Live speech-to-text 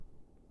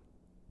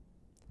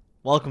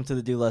Welcome to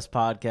the Do Less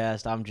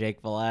podcast. I'm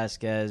Jake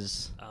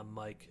Velasquez. I'm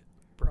Mike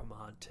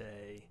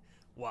Bramante.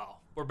 Wow,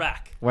 we're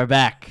back. We're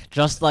back.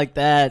 Just like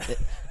that.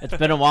 It's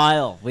been a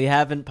while. We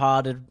haven't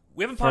potted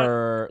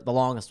for the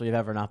longest we've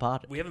ever not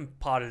potted. We haven't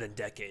potted in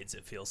decades,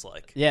 it feels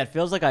like. Yeah, it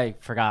feels like I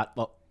forgot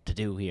what to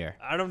do here.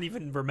 I don't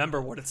even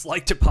remember what it's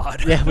like to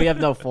pod. Yeah, we have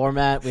no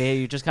format.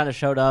 You just kind of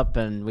showed up,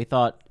 and we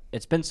thought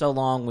it's been so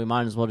long, we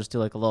might as well just do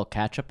like a little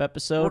catch-up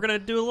episode. We're going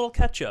to do a little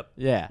catch-up.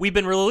 Yeah. We've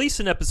been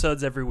releasing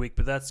episodes every week,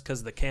 but that's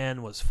because the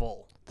can was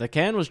full. The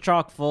can was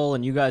chock full,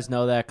 and you guys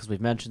know that because we've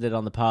mentioned it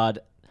on the pod.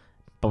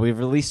 But we've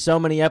released so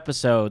many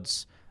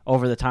episodes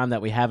over the time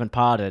that we haven't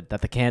potted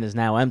that the can is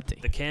now empty.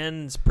 The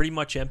can's pretty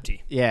much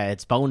empty. Yeah,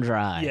 it's bone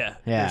dry. Yeah.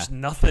 There's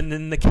nothing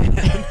in the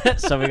can.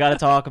 So we got to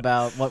talk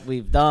about what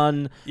we've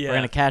done. Yeah. We're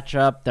going to catch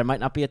up. There might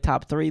not be a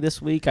top 3 this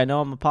week. I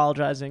know I'm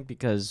apologizing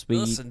because we...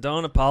 Listen,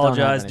 don't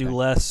apologize. Do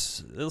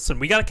less. Listen,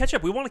 we got to catch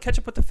up. We want to catch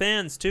up with the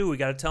fans, too. We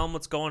got to tell them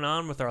what's going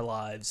on with our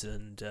lives.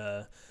 And,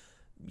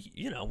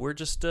 we're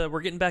just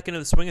we're getting back into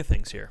the swing of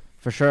things here.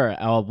 For sure.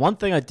 One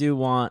thing I do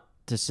want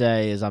to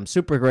say is I'm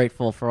super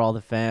grateful for all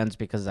the fans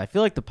because I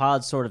feel like the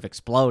pod sort of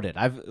exploded.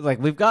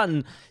 We've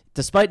gotten,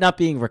 despite not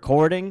being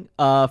recording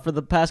for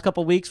the past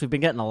couple weeks, we've been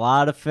getting a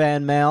lot of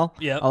fan mail,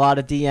 Yep. a lot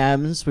of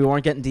DMs. We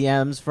weren't getting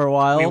DMs for a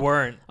while. We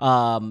weren't.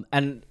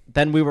 And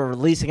then we were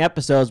releasing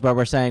episodes where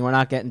we're saying we're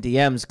not getting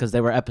DMs because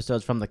they were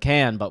episodes from the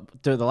can. But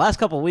through the last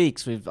couple of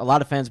weeks, a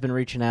lot of fans been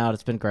reaching out.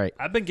 It's been great.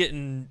 I've been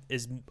getting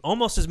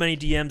almost as many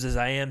DMs as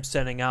I am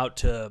sending out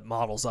to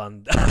models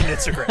on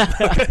Instagram.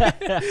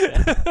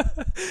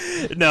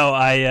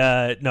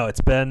 No,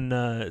 it's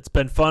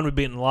been fun. We've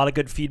been getting a lot of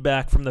good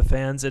feedback from the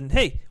fans, and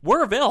hey,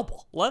 we're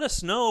available. Let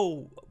us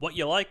know what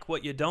you like,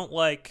 what you don't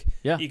like.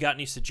 Yeah. You got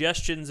any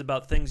suggestions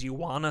about things you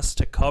want us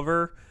to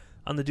cover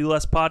on the Do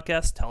Less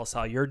podcast? Tell us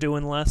how you're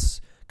doing less,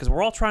 because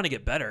we're all trying to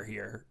get better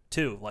here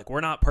too. Like, we're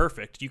not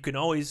perfect. You can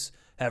always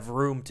have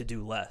room to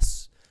do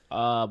less.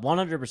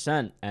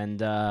 100%.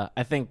 And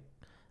I think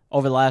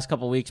over the last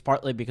couple of weeks,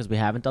 partly because we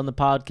haven't done the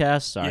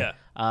podcast,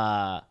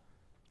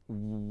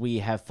 we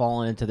have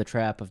fallen into the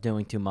trap of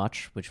doing too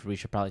much, which we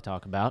should probably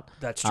talk about.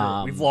 That's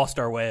true. We've lost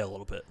our way a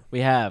little bit. We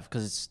have,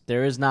 because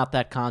there is not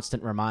that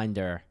constant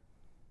reminder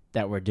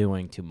that we're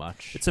doing too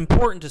much. It's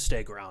important to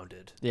stay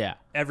grounded. Yeah.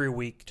 Every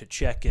week to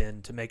check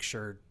in to make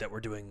sure that we're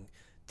doing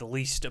the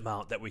least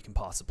amount that we can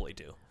possibly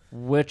do.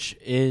 Which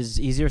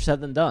is easier said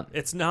than done.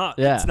 It's not.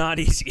 Yeah. It's not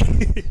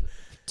easy.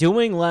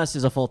 Doing less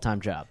is a full-time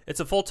job. It's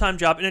a full-time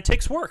job, and it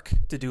takes work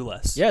to do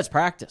less. Yeah, it's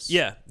practice.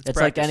 Yeah, it's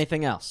practice. like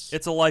anything else.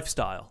 It's a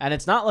lifestyle. And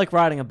it's not like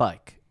riding a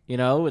bike. You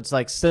know, it's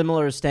like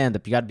similar to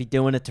stand-up. You got to be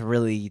doing it to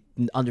really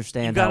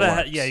understand how it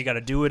works. Yeah, you got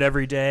to do it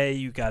every day.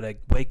 You got to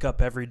wake up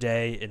every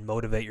day and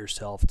motivate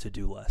yourself to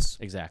do less.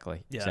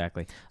 Exactly. Yeah.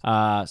 Exactly.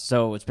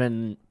 So it's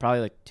been probably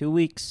like 2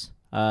 weeks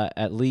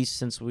at least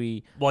since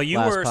we you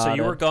last were potted. So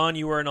you were gone.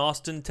 You were in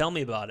Austin. Tell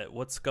me about it.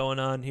 What's going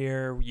on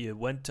here? You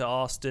went to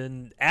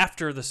Austin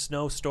after the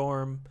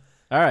snowstorm.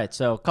 All right.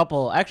 So got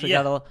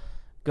a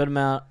good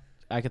amount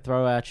I could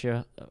throw at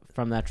you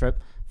from that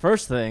trip.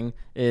 First thing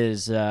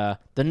is the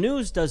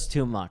news does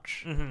too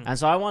much. Mm-hmm. And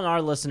so I want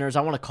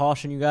to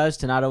caution you guys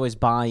to not always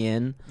buy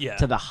in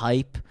to the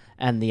hype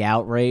and the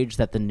outrage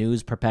that the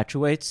news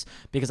perpetuates.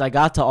 Because I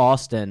got to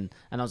Austin,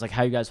 and I was like,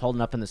 how you guys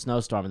holding up in the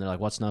snowstorm? And they're like,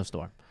 what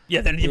snowstorm?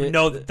 Yeah, they didn't even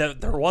know that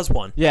there was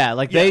one. Yeah,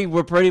 they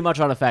were pretty much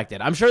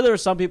unaffected. I'm sure there were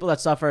some people that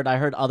suffered. I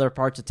heard other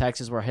parts of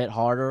Texas were hit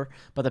harder.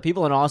 But the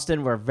people in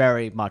Austin were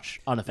very much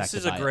unaffected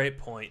This is a great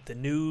point. The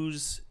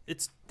news,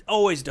 it's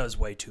always does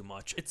way too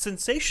much. It's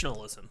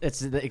sensationalism.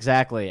 It's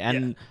exactly.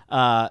 And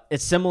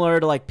it's similar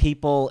to like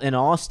people in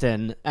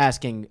Austin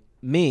asking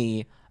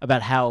me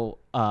about how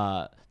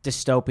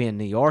dystopian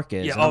New York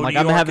is. Yeah, and I'm like,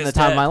 I'm having the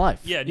time of my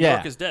life. Yeah, New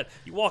York is dead.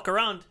 You walk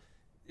around,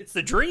 it's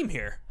the dream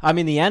here. I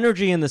mean, the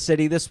energy in the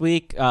city this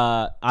week,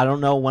 I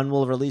don't know when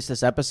we'll release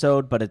this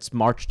episode, but it's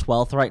March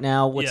 12th right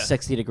now with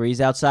 60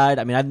 degrees outside.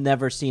 I mean, I've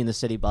never seen the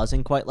city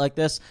buzzing quite like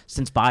this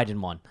since Biden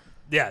won.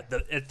 Yeah,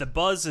 the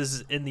buzz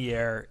is in the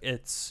air.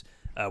 It's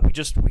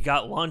we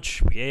got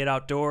lunch, we ate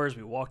outdoors,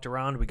 we walked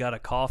around, we got a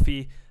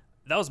coffee.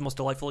 That was the most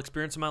delightful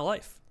experience of my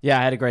life. Yeah,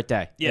 I had a great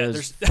day. Yeah, it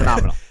was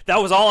phenomenal.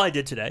 That was all I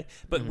did today.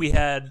 But we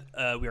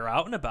were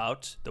out and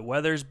about. The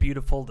weather's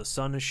beautiful. The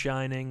sun is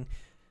shining.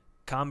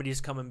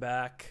 Comedy's coming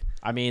back.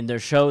 I mean,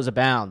 there's shows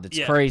abound. It's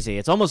crazy.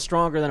 It's almost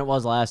stronger than it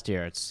was last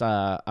year. It's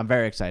I'm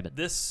very excited.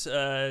 This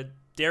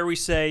dare we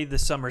say the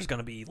summer's going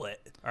to be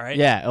lit. All right.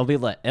 Yeah, it'll be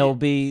lit. There'll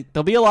be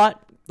a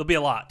lot. There'll be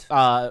a lot.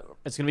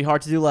 It's going to be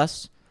hard to do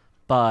less,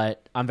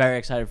 but I'm very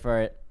excited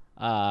for it.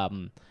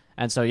 And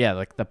so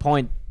like the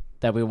point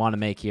that we want to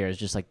make here is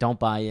just like don't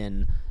buy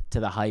in to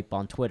the hype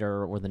on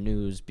Twitter or the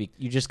news.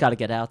 You just got to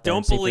get out there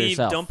and see for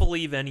yourself. Don't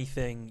believe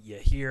anything you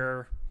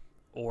hear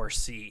or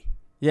see.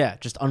 Yeah,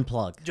 just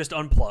unplug. Just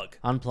unplug.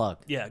 Unplug.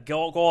 Yeah,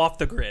 go off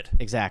the grid.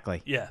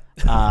 Exactly. Yeah.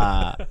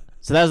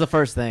 So that was the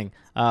first thing.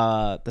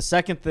 The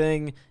second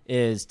thing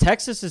is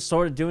Texas is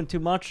sort of doing too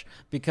much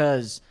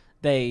because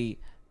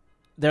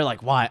they're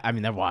like, why? I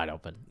mean, they're wide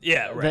open.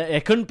 Yeah, right.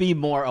 It couldn't be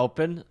more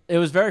open. It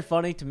was very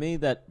funny to me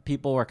that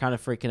people were kind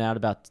of freaking out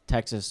about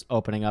Texas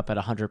opening up at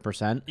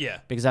 100%. Yeah.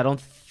 Because I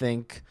don't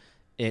think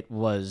it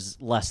was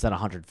less than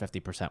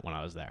 150% when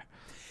I was there.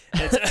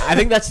 I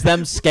think that's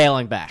them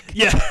scaling back.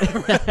 Yeah.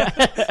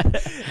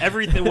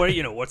 Everything.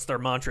 What's their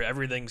mantra?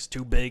 Everything's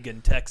too big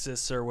in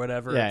Texas or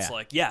whatever. Yeah, it's yeah.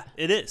 like, yeah,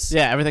 it is.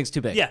 Yeah, everything's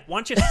too big. Yeah. Why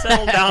don't you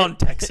settle down,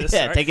 Texas?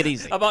 Yeah, all right? take it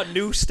easy. How about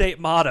new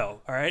state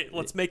motto? All right,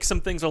 let's make some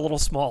things a little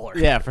smaller.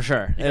 Yeah, for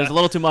sure. It was a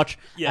little too much.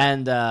 Yeah.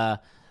 And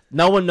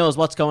no one knows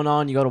what's going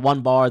on. You go to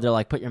one bar, they're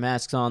like, put your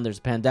masks on. There's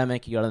a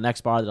pandemic. You go to the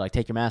next bar, they're like,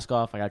 take your mask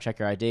off. I got to check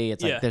your ID.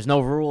 It's like, there's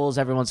no rules.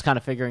 Everyone's kind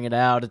of figuring it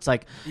out. It's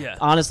like,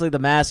 honestly, the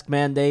mask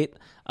mandate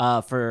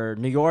for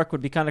New York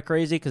would be kind of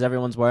crazy because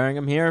everyone's wearing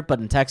them here. But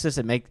in Texas,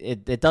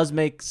 it does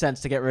make sense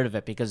to get rid of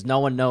it because no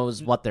one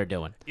knows what they're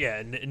doing. Yeah,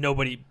 and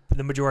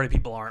the majority of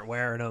people aren't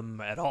wearing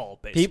them at all,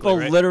 basically. People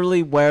right?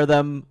 literally wear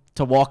them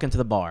to walk into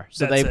the bar.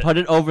 So That's they it. put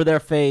it over their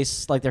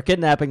face like they're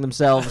kidnapping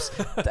themselves,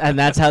 and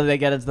that's how they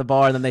get into the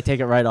bar, and then they take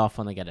it right off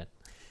when they get in.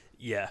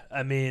 Yeah,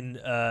 I mean,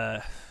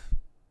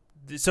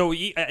 so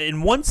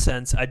in one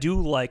sense, I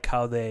do like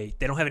how they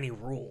don't have any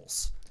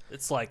rules.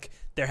 It's like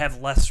they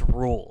have less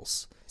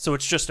rules, so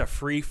it's just a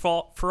free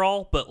fall for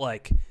all. But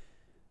like,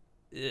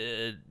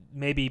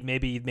 maybe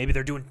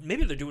they're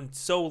doing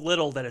so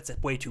little that it's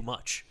way too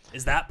much.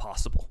 Is that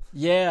possible?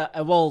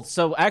 Yeah, well,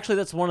 so actually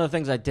that's one of the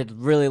things I did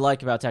really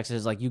like about Texas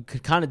is like you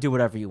could kind of do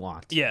whatever you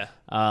want. Yeah.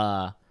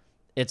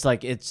 It's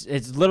like it's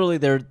literally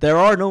there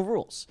are no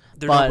rules.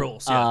 There are no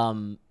rules. Yeah.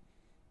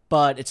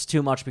 But it's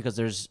too much because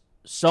there's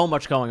so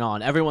much going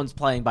on. Everyone's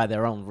playing by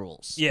their own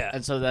rules. Yeah.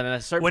 And so then at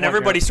a certain when point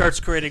everybody starts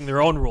creating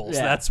their own rules,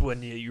 that's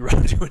when you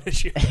run into an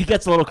issue. it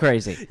gets a little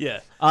crazy.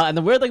 Yeah. And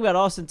the weird thing about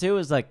Austin too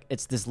is like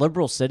it's this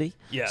liberal city.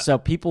 Yeah. So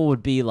people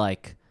would be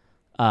like,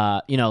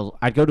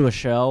 I'd go to a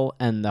show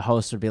and the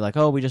host would be like,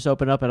 "Oh, we just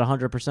opened up at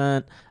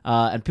 100%,"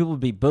 and people would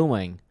be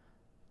booing.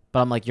 But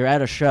I'm like, "You're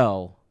at a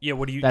show. Yeah.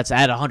 What do you? That's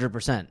at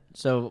 100%.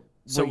 So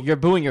you're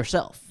booing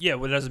yourself." Yeah.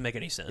 Well, it doesn't make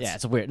any sense. Yeah,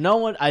 it's weird. No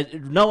one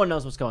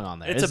knows what's going on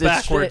there. It's a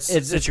backwards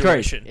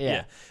situation. It's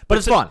crazy. But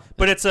it's fun.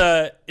 But it's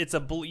a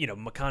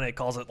McConaughey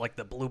calls it like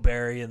the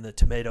blueberry and the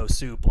tomato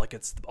soup. Like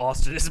it's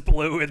Austin is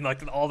blue and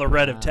like all the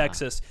red of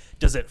Texas.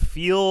 Does it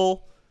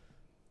feel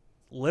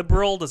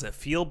liberal? Does it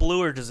feel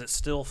blue, or does it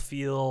still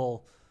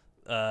feel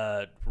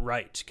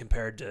right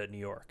compared to New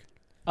York?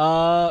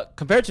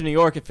 Compared to New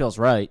York, it feels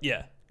right.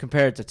 Yeah.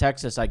 Compared to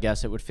Texas, I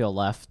guess it would feel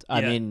left.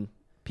 I mean,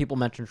 people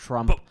mention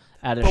Trump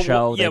at a but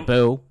show. They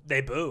boo.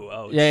 They boo.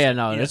 Oh.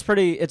 No. It's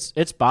pretty. It's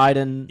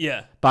Biden.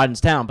 Yeah.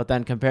 Biden's town. But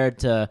then compared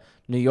to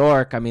New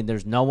York, I mean,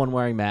 there's no one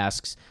wearing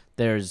masks.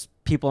 There's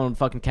people in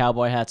fucking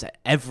cowboy hats.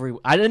 I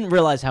didn't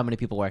realize how many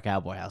people wear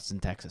cowboy hats in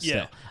Texas.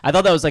 Yeah. Still. I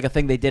thought that was like a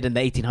thing they did in the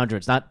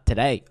 1800s, not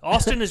today.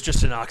 Austin is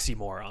just an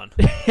oxymoron.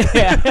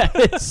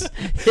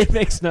 It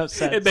makes no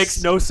sense. It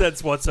makes no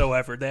sense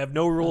whatsoever. They have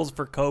no rules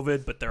for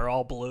COVID, but they're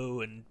all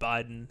blue and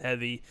Biden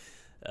heavy.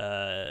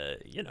 I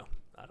don't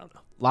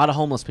know. A lot of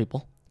homeless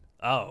people.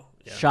 Oh,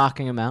 yeah.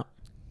 Shocking amount.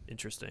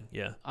 Interesting.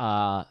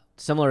 Yeah.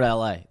 Similar to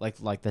LA,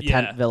 like the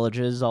tent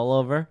villages all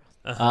over.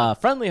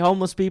 Friendly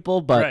homeless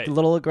people, but a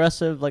little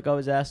aggressive, like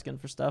always asking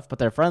for stuff. But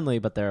they're friendly,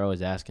 but they're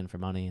always asking for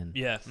money. And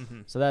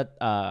so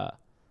that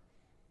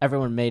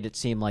everyone made it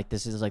seem like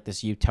this is like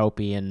this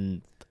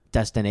utopian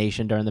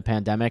destination during the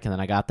pandemic. And then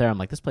I got there, I'm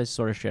like, this place is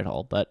sort of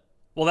shithole. But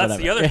that's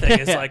whatever. the other thing.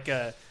 Is like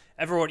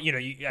everyone,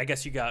 I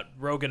guess you got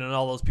Rogan and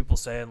all those people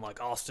saying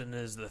like Austin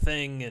is the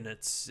thing, and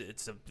it's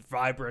a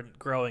vibrant,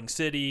 growing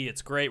city.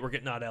 It's great. We're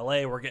getting out of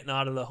LA. We're getting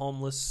out of the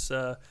homeless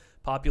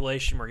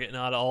population. We're getting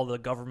out of all the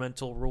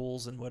governmental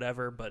rules and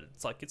whatever, but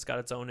it's like it's got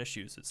its own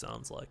issues, it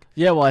sounds like.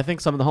 Yeah, well, I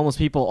think some of the homeless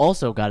people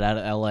also got out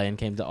of LA and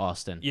came to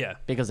Austin. Yeah.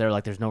 Because they were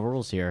like, there's no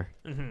rules here.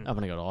 Mm-hmm. I'm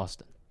going to go to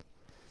Austin.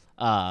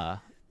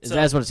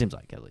 That's what it seems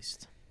like, at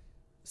least.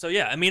 So,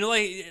 yeah, I mean,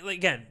 like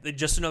again,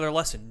 just another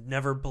lesson.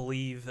 Never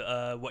believe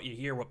what you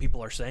hear, what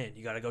people are saying.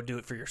 You got to go do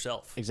it for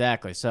yourself.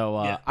 Exactly. So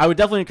I would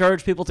definitely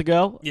encourage people to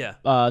go. Yeah.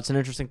 It's an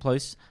interesting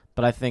place,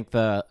 but I think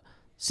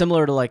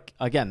similar to like,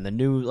 again, the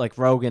new like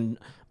Rogan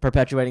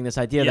perpetuating this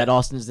idea that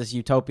Austin is this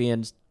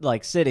utopian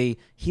like city.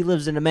 He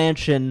lives in a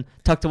mansion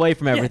tucked away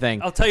from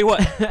everything. I'll tell you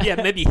what. Yeah,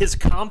 maybe his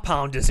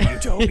compound is a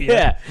utopia.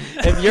 Yeah,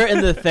 if you're in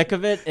the thick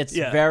of it, it's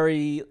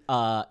very.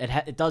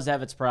 It does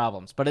have its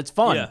problems, but it's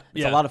fun.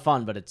 It's a lot of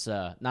fun, but it's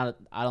not.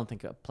 I don't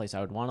think a place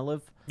I would want to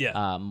live. Yeah.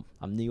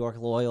 I'm New York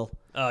loyal.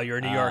 Oh, you're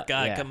a New York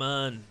guy. Come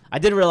on. I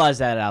did realize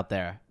that out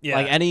there. Yeah.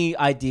 Like any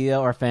idea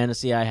or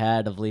fantasy I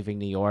had of leaving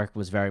New York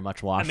was very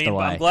much washed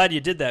away. I'm glad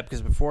you did that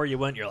because before you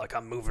went, you're like,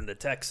 I'm moving to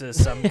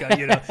Texas. I'm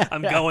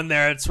going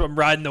there. I'm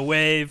riding the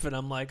wave, and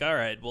I'm like, all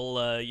right, well,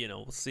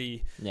 we'll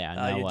see.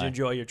 Yeah, you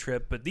enjoy your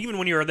trip. But even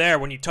when you were there,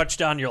 when you touched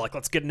down, you're like,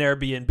 let's get an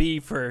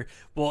Airbnb for.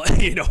 Well,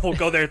 we'll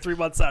go there 3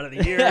 months out of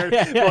the year.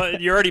 Well,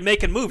 you're already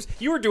making moves.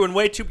 You were doing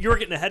way too. You were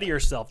getting ahead of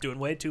yourself, doing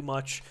way too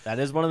much. That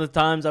is one of the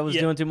times I was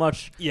doing too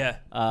much. Yeah.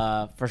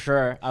 for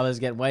sure. I was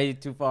getting way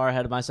too far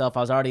ahead of myself.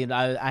 I was already,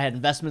 I had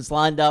investments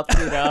lined up,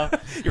 you know.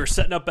 You were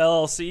setting up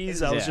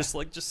LLCs. I was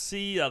Yeah. just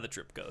see how the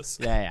trip goes.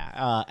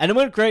 Yeah. And it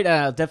went great. And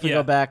I'll definitely Yeah.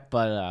 go back,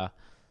 but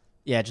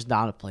yeah, just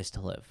not a place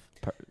to live.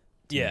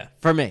 Yeah.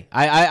 For me,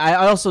 I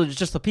also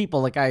just the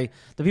people the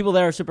people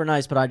there are super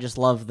nice, but I just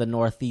love the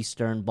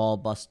Northeastern ball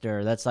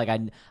buster. That's like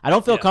I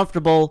don't feel Yeah.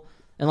 comfortable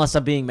unless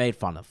I'm being made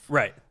fun of.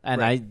 Right. And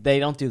right. they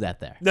don't do that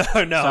there. No. So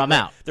I'm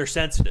out. They're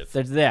sensitive.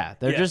 They're Yeah.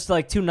 just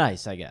like too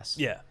nice, I guess.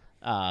 Yeah.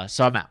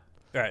 So I'm out.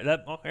 All right.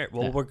 All right.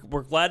 Well, Yeah.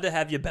 we're glad to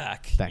have you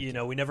back. Thank you.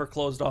 know, we never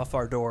closed off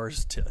our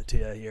doors to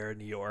you here in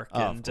New York,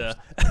 Oh, of and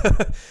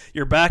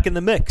you're back in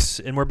the mix,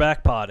 and we're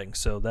back potting.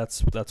 So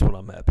that's what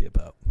I'm happy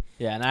about.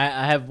 Yeah, and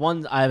I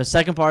have a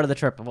second part of the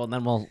trip. Well,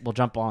 then we'll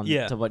jump on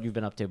Yeah. to what you've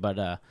been up to.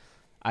 But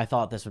I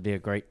thought this would be a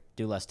great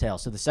do less tale.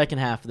 So the second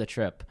half of the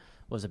trip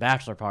was a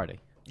bachelor party.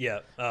 Yeah.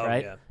 Oh,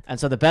 right? yeah. And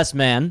so the best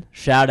man,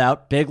 shout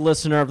out, big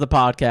listener of the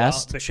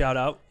podcast. Big shout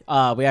out.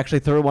 We actually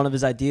threw one of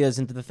his ideas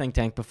into the think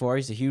tank before.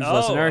 He's a huge Oh,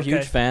 listener, okay.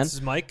 huge fan. This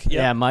is Mike.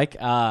 Yeah, Mike,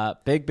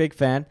 big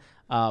fan.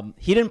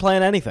 He didn't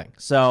plan anything,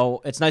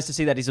 so it's nice to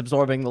see that he's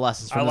absorbing the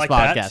lessons from I this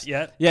like podcast.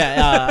 that.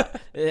 Yeah.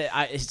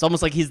 It's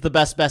almost like he's the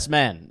best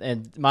man,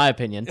 in my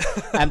opinion.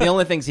 And the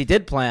only things he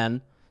did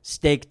plan: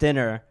 steak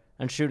dinner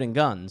and shooting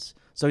guns.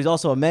 So he's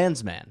also a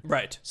man's man.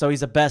 Right. So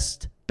he's a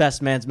best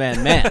man's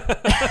man,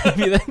 if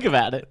you think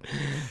about it.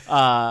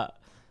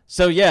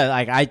 So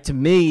yeah, to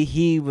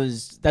me,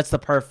 that's the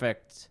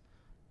perfect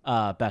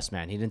best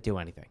man. He didn't do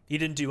anything. He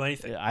didn't do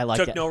anything. I like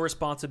Took it. no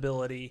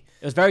responsibility.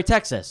 It was very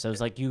Texas. It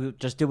was like you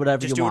just do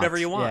whatever Just you do want. whatever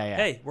you want. Yeah.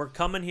 Hey, we're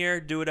coming here.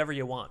 Do whatever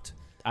you want.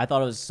 I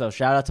thought it was so.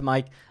 Shout out to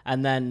Mike,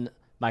 and then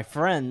my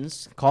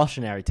friends,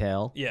 cautionary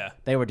tale. Yeah.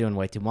 They were doing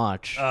way too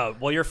much.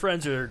 Well, your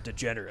friends are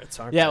degenerates,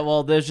 aren't Yeah, they?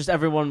 well, there's just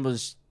everyone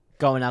was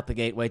going out the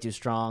gate way too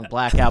strong,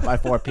 blackout by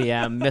 4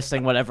 p.m.,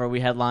 missing whatever we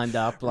had lined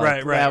up.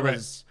 Like, Right.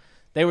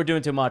 They were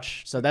doing too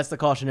much. So that's the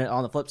cautionary.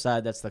 On the flip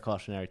side, that's the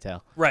cautionary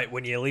tale. Right.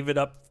 When you leave it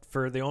up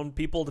for their own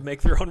people to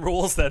make their own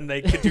rules, then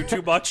they could do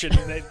too much and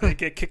they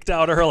get kicked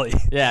out early.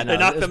 Yeah, no, they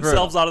knock it was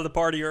themselves out of the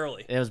party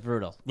early. It was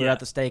brutal. We were Yeah. at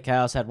the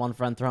steakhouse, had one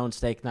friend throwing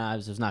steak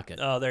knives. It was not good.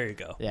 Oh, there you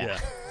go. Yeah.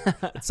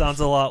 It sounds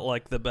a lot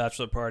like the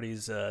bachelor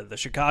parties. The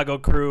Chicago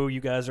crew,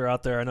 you guys are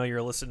out there. I know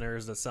you're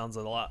listeners. That sounds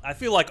a lot. I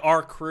feel like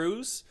our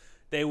crews,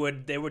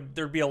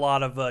 there'd be a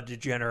lot of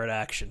degenerate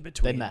action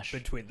between. They'd mesh.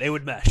 They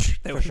would mesh.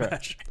 They would sure.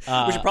 mesh.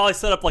 We should probably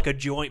set up like a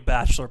joint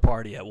bachelor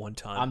party at one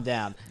time. I'm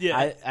down.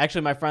 Yeah.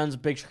 Actually, my friend's a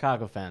big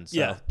Chicago fan, so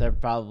Yeah. they're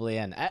probably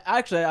in.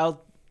 Actually,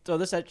 I'll throw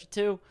this at you,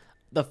 too.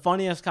 The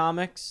funniest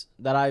comics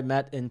that I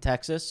met in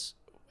Texas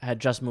had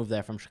just moved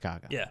there from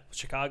Chicago. Yeah,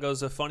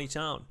 Chicago's a funny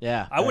town.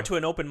 Yeah. I went to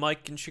an open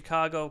mic in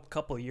Chicago a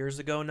couple of years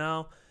ago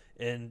now,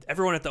 and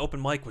everyone at the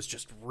open mic was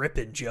just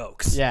ripping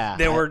jokes. Yeah.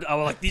 I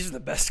was like, these are the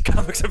best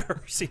comics I've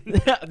ever seen.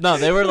 No,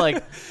 they were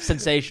like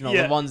sensational.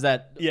 Yeah. The ones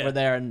that Yeah. were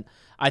there, and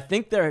I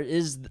think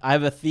I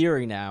have a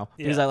theory now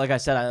because Yeah. like I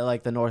said, I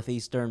like the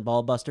Northeastern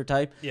ball buster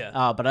type.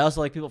 Yeah. But I also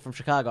like people from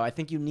Chicago. I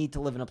think you need to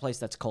live in a place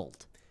that's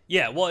cold.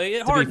 Yeah, well, it be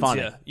hardens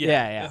funny. you.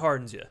 Yeah. It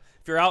hardens you.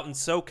 If you're out in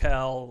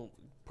SoCal,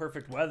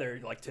 perfect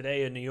weather, like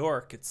today in New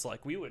York, it's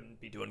like we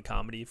wouldn't be doing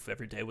comedy if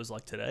every day was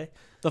like today.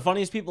 The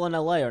funniest people in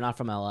LA are not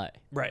from LA.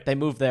 Right. They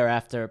moved there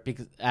after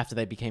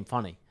they became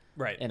funny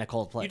Right. in a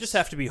cold place. You just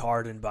have to be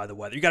hardened by the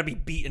weather. You got to be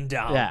beaten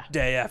down Yeah.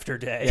 day after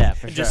day. Yeah,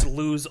 for and just sure.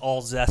 lose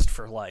all zest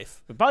for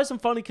life. But probably some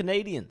funny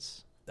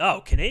Canadians.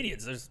 Oh,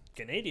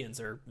 Canadians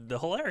are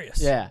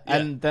hilarious. Yeah.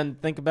 And then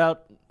think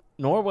about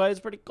Norway is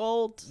pretty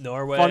cold.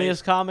 Norway.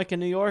 Funniest comic in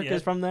New York Yeah.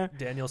 is from there.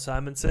 Daniel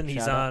Simonson. He's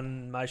Shout out.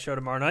 on my show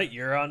tomorrow night.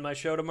 You're on my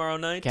show tomorrow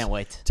night. Can't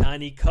wait.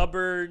 Tiny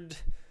Cupboard.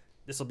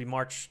 This will be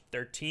March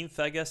 13th,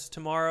 I guess,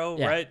 tomorrow,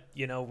 Yeah. right?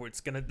 You know,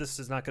 this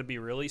is not gonna be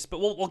released, but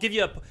we'll give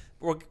you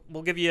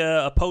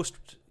a post,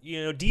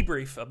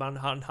 debrief about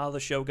how the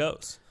show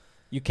goes.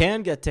 You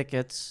can get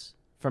tickets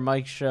for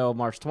Mike's show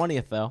March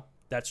 20th, though,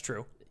 That's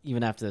true.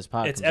 even after this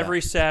podcast. It's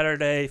every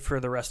Saturday for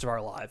the rest of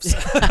our lives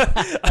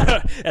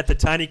at the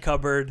Tiny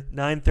Cupboard,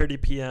 9:30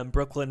 p.m.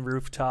 Brooklyn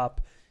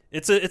rooftop.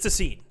 It's a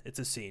scene. It's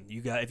a scene.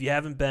 If you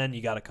haven't been,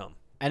 you got to come.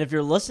 And if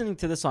you're listening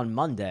to this on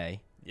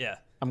Monday, Yeah.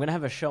 I'm going to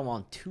have a show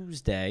on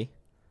Tuesday.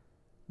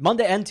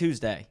 Monday and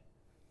Tuesday.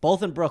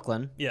 Both in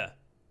Brooklyn. Yeah.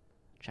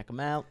 Check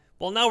them out.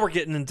 Well, now we're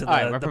getting into All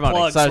right, we're the promoting.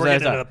 plugs. Sorry. We're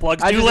getting into the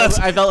plugs.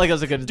 I felt like it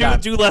was a good time.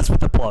 Do less with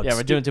the plugs. Yeah,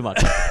 we're doing too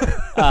much.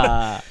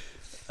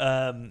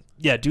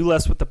 Do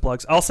less with the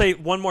plugs. I'll say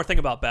one more thing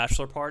about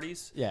bachelor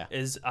parties. Yeah.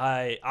 Is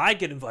I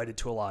get invited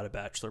to a lot of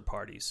bachelor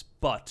parties,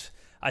 but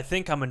I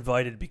think I'm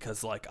invited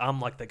because like I'm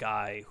like the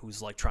guy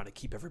who's like trying to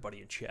keep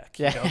everybody in check.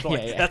 Yeah,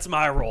 Like, yeah. That's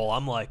my role.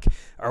 I'm like,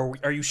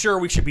 are you sure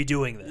we should be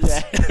doing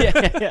this?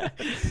 yeah.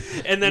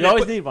 And then You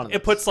always need one of it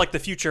those. puts like the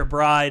future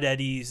bride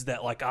eddies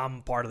that like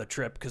I'm part of the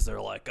trip because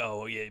they're like,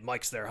 oh yeah,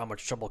 Mike's there. How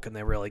much trouble can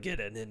they really get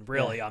in? And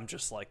really, I'm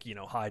just like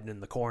hiding in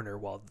the corner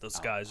while those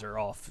guys are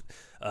off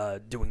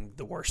doing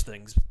the worst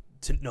things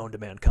known to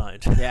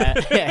mankind.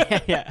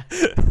 Yeah.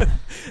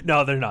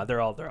 No, they're not.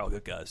 They're all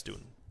good guys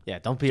doing Yeah,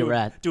 don't be a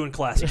rat. doing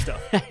classy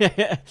stuff.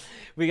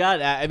 We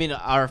got,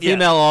 our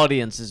female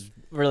audience is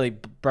really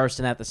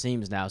bursting at the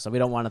seams now, so we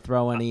don't want to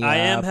throw any. I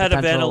am head of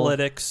potential-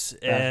 analytics,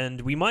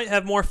 and we might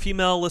have more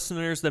female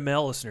listeners than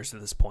male listeners at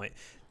this point.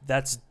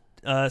 That's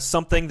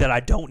something that I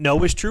don't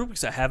know is true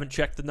because I haven't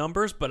checked the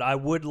numbers, but I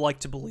would like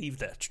to believe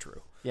that's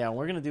true. Yeah,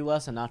 we're gonna do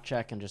less and not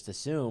check and just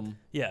assume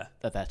Yeah,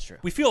 that that's true.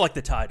 we feel like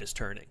the tide is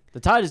turning. The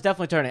tide is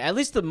definitely turning. At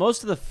least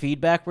most of the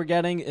feedback we're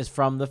getting is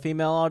from the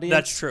female audience.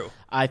 That's true.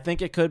 I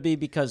think it could be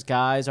because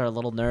guys are a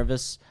little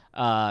nervous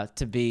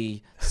to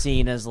be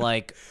seen as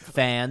like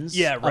fans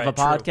Yeah, of right, a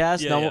true.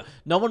 podcast. Yeah,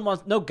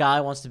 No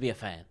guy wants to be a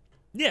fan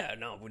Yeah,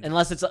 no.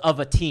 unless it's of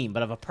a team,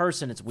 but of a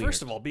person, it's weird.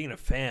 First of all, being a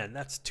fan,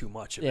 that's too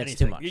much of Yeah, it's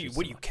anything. too much. You, It's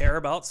what too you much. care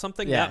about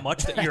something Yeah, that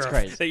much that that's you're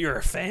crazy. that you're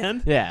a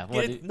fan? Yeah,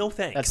 No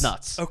thanks. that's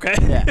nuts. Okay.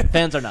 Yeah,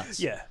 fans are nuts.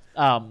 Yeah.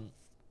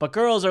 But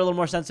girls are a little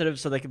more sensitive,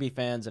 so they can be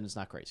fans, and it's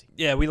not crazy.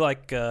 Yeah, we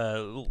like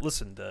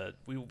listen.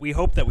 We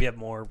hope that we have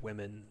more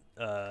women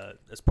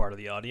as part of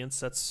the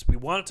audience. We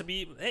want it to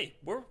be. Hey,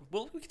 we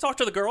can talk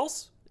to the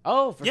girls.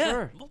 Oh, for Yeah,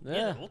 sure.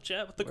 we'll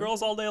chat with the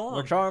girls all day long.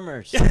 We're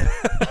charmers.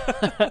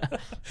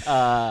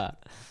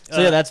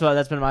 So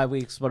that's been my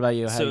weeks. What about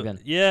you? How have you been?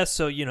 Yeah,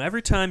 so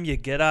every time you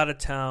get out of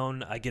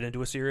town, I get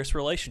into a serious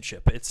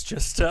relationship. It's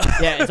just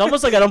Yeah, it's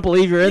almost like I don't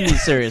believe you're in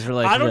these serious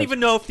relationships. I don't even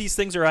know if these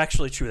things are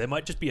actually true. They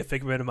might just be a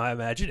figment of my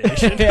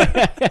imagination.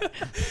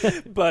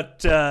 But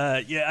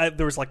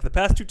there was like the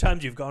past 2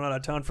 times you've gone out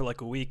of town for like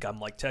a week. I'm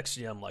like texting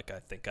you. I'm like, I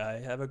think I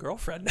have a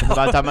girlfriend now.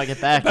 By the time I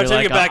get back, By you're the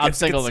time you like, get back, I'm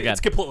single again.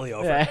 It's completely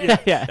over. Yeah,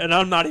 yeah. And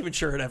I'm not even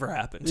sure it ever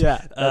happened. Yeah,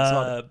 that's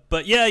funny.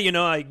 But yeah,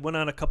 I went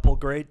on a couple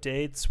great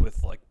dates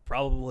with like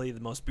probably the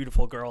most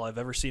beautiful girl I've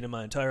ever seen in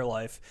my entire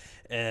life.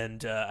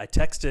 And I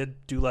texted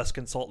Do Less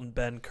consultant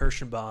Ben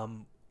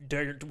Kirschenbaum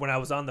when I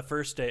was on the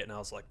first date, and I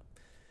was like,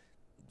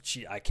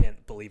 I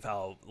can't believe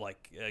how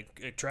like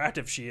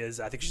attractive she is.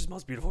 I think she's the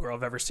most beautiful girl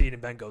I've ever seen.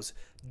 And Ben goes,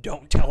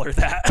 don't tell her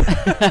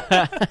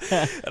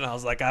that. And I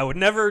was like, I would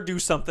never do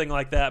something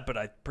like that, but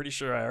I'm pretty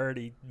sure I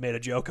already made a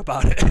joke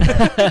about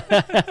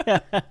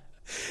it.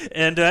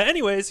 And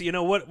anyways,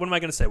 what am I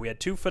going to say? We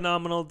had 2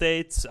 phenomenal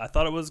dates. I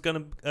thought it was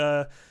going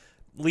to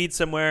lead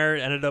somewhere.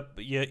 Ended up,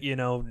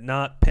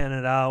 not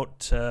panning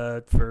out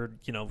for,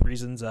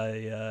 reasons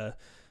I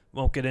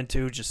won't get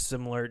into. Just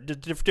similar,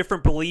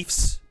 different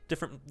beliefs.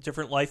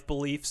 Different life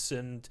beliefs,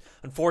 and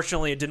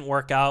unfortunately it didn't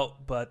work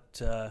out.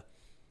 But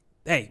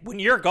hey, when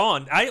you're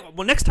gone,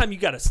 next time you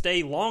got to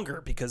stay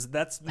longer, because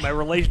that's my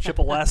relationship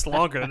will last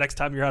longer the next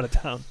time you're out of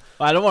town.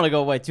 Well, I don't want to go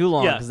away too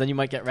long, Yeah. because then you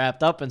might get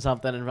wrapped up in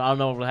something, and I don't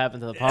know what will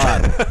happen to the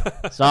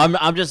pod. So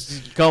I'm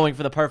just going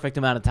for the perfect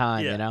amount of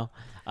time,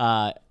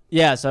 Yeah.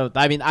 Yeah, so,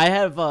 I mean, I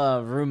have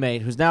a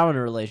roommate who's now in a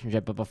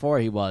relationship, but before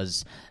it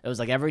was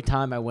like every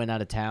time I went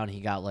out of town, he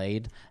got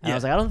laid. And Yeah. I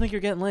was like, I don't think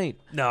you're getting laid.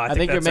 No, I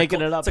think you're that's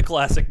making it up. It's a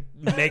classic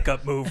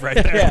makeup move right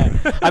there.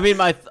 Yeah. I mean,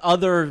 my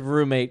other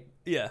roommate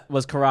Yeah.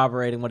 was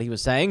corroborating what he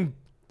was saying,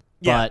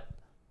 Yeah. but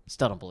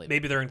still don't believe it.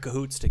 Maybe they're in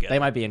cahoots together. They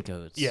might be in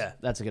cahoots. Yeah.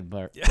 That's a good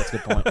part. That's a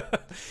good point.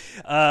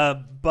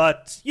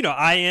 But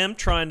I am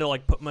trying to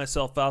like put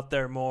myself out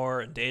there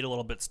more and date a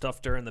little bit,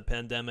 stuff during the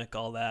pandemic,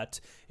 all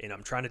that. And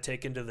I'm trying to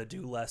take into the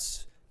Do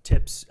Less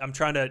tips. I'm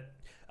trying to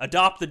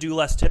adopt the Do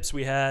Less tips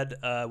we had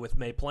with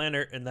May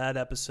Planner in that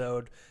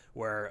episode,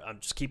 where I'm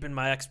just keeping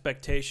my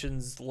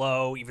expectations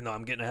low, even though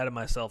I'm getting ahead of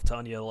myself,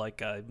 telling you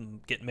like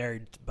I'm getting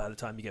married by the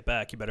time you get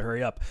back. You better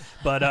hurry up.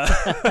 But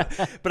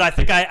but I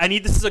think I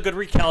need, this is a good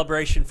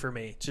recalibration for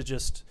me to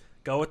just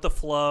go with the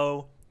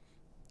flow.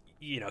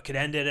 Could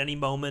end at any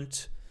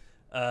moment.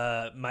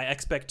 My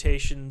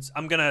expectations,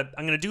 I'm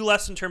gonna do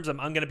less in terms of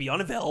I'm gonna be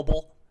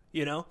unavailable,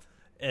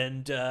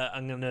 and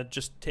I'm gonna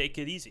just take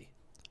it easy.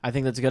 I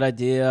think that's a good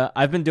idea.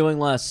 I've been doing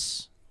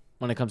less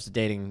when it comes to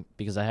dating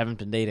because I haven't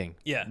been dating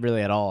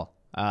really at all.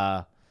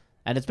 And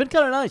it's been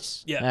kind of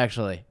nice,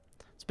 actually.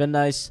 It's been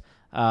nice.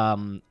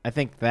 I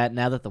think that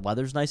now that the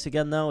weather's nice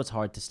again, though, it's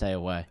hard to stay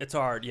away. It's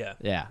hard, yeah.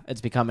 Yeah,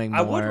 it's becoming more...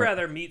 I would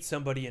rather meet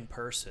somebody in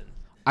person.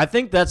 I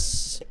think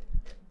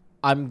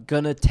I'm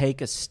going to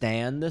take a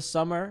stand this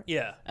summer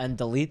and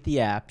delete the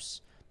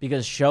apps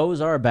because shows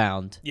are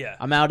abound. Yeah.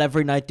 I'm out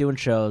every night doing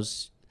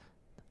shows.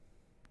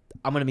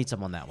 I'm going to meet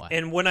someone that way.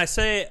 And when I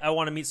say I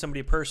want to meet somebody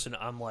in person,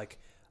 I'm like,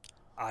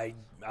 I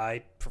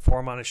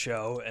perform on a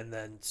show, and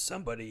then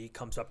somebody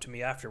comes up to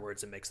me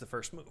afterwards and makes the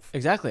first move.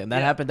 Exactly, and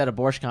that happened at a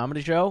Borscht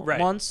Comedy show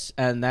once,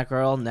 and that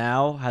girl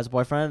now has a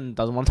boyfriend and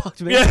doesn't want to talk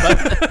to me.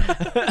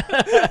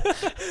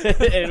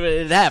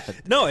 It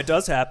happened. No, it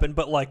does happen,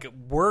 but like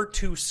we're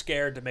too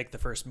scared to make the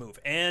first move,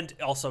 and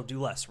also do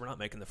less. We're not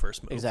making the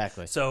first move.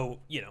 Exactly. So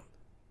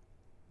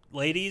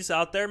ladies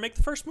out there, make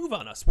the first move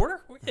on us. We're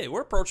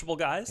approachable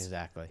guys.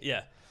 Exactly.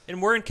 Yeah,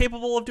 and we're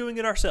incapable of doing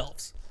it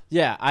ourselves.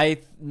 Yeah, I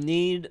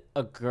need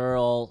a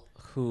girl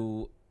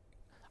who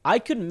I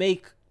could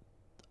make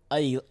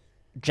a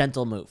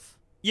gentle move.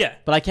 Yeah.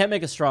 But I can't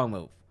make a strong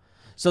move.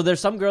 So there's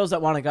some girls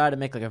that want a guy to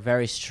make like a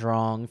very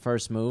strong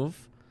first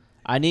move.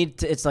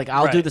 It's like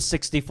I'll do the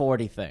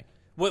 60-40 thing.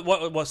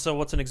 So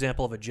what's an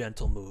example of a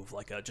gentle move?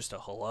 Like just a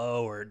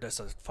hello or just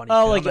a funny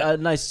comment? Like a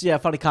nice,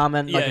 funny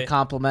comment, like a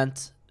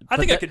compliment. I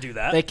think I could do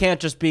that. They can't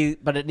just be,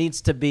 but it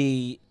needs to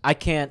be, I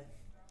can't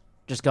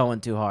just going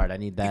too hard. I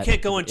need that. You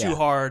can't go in too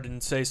hard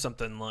and say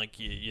something like,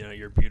 you know,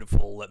 you're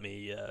beautiful. Let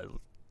me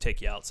take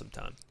you out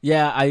sometime.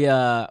 Yeah,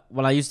 I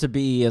when I used to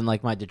be in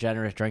like my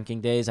degenerate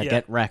drinking days, I'd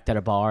get wrecked at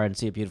a bar and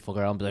see a beautiful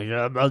girl and be like,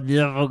 "You're the most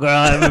beautiful girl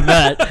I ever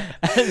met,"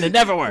 and it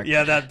never worked.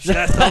 Yeah, that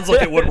sounds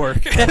like it would work.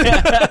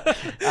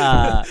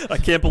 I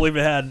can't believe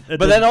it had.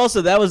 But then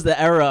also that was the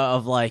era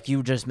of like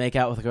you just make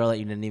out with a girl that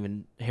you didn't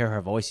even hear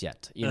her voice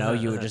yet. You know,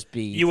 you would just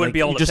be you wouldn't be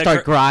able you to just pick start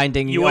her,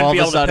 grinding. You wouldn't all be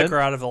of able a sudden. to pick her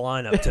out of the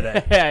lineup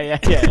today.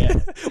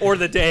 yeah. Or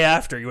the day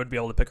after, you wouldn't be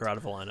able to pick her out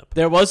of the lineup.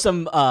 There was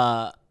some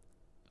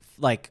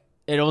like.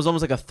 It was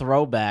almost like a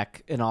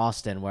throwback in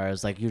Austin, where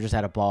it's like you just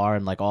had a bar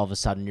and like all of a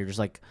sudden you're just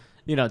like,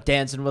 you know,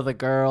 dancing with a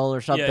girl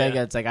or something.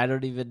 Yeah. It's like I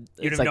don't even.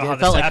 You It's don't like know how it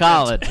this felt like happened.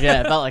 college.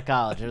 Yeah, it felt like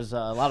college. It was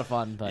a lot of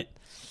fun, but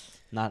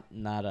not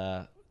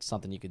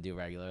something you could do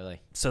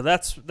regularly. So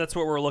that's what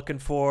we're looking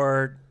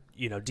for.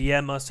 You know,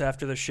 DM us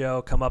after the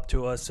show. Come up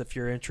to us if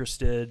you're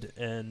interested,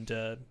 and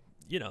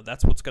you know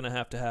that's what's going to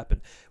have to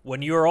happen.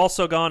 When you were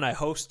also gone, I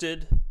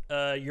hosted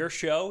your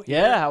show.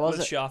 Yeah, how was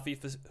with it?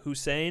 Shafi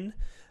Hussein.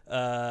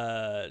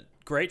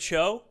 Great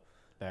show.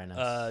 Very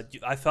nice.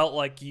 I felt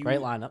like you.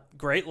 Great lineup.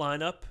 Great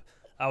lineup.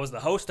 I was the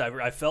host.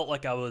 I felt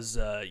like I was,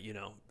 you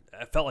know,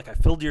 I felt like I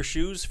filled your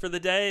shoes for the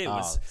day. It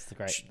was it's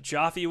great.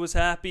 Jaffe was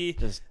happy.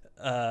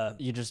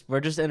 We're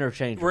just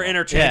interchangeable. We're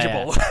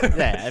interchangeable.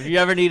 Yeah. If you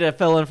ever need a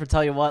fill in for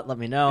Tell You What, let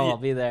me know. I'll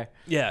be there.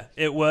 Yeah,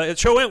 the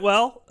show went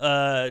well.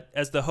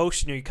 As the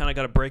host, you know, you kind of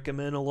got to break them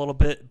in a little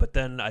bit, but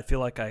then I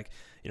feel like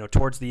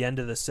towards the end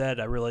of the set,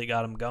 I really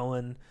got them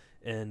going.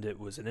 And it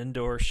was an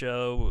indoor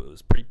show. It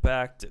was pretty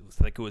packed. It was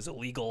like it was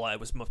illegal. It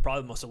was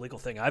probably the most illegal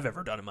thing I've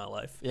ever done in my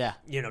life. Yeah.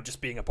 You know,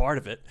 just being a part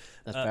of it.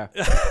 That's fair.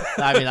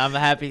 I mean, I'm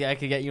happy I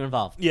could get you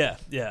involved. Yeah.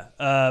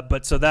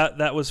 But so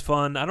that was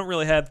fun. I don't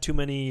really have too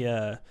many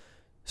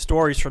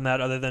stories from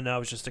that other than I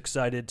was just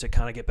excited to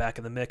kind of get back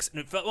in the mix. And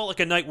it felt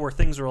like a night where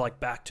things were like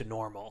back to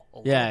normal. A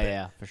little bit,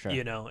 Yeah, for sure.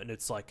 You know, and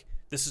it's like,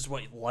 this is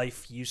what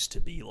life used to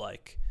be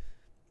like.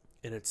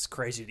 And it's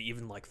crazy to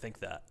even like think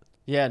that.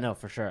 Yeah, no,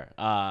 for sure.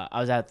 I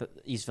was at the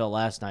Eastville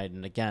last night,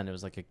 and again, it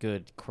was like a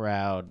good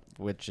crowd,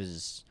 which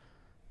is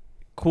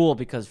cool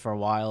because for a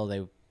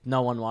while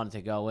no one wanted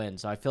to go in.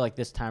 So I feel like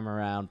this time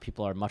around,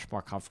 people are much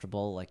more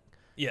comfortable, like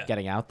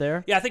getting out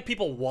there. Yeah, I think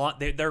people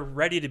they're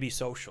ready to be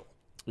social.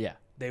 Yeah,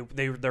 they're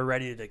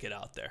ready to get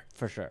out there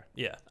for sure.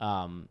 Yeah.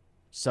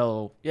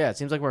 So yeah, it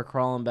seems like we're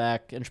crawling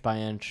back inch by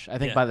inch. I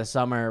think by the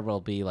summer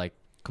we'll be like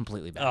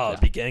completely back. Oh,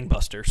 it'd be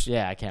gangbusters.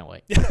 Yeah, I can't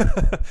wait.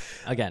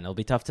 Again, it'll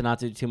be tough to not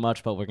do too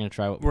much, but we're gonna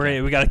try what we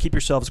can. We got to keep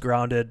yourselves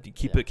grounded.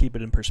 Keep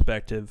it in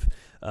perspective.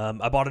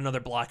 I bought another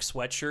black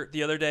sweatshirt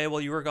the other day while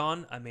you were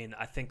gone. I mean,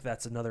 I think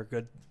that's another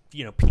good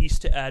piece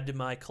to add to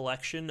my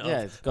collection of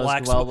it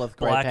goes well with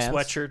gray black pants.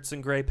 Sweatshirts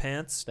and gray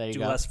pants. There you Do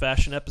go. less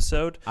fashion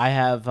episode. I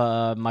have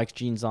Mike's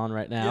jeans on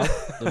right now.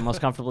 The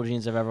most comfortable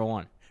jeans I've ever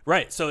worn.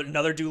 Right, so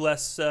another do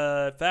less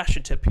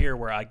fashion tip here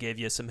where I gave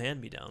you some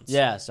hand-me-downs.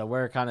 Yeah, so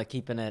we're kind of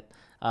keeping it.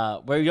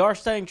 We are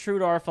staying true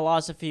to our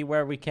philosophy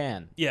where we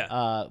can.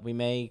 Yeah. We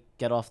may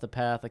get off the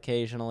path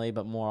occasionally,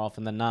 but more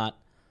often than not,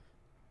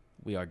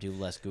 we are do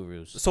less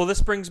gurus. So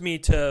this brings me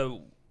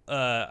to,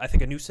 I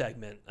think, a new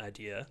segment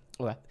idea.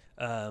 Okay.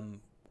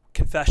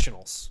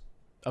 Confessionals.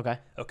 Okay.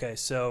 Okay,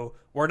 so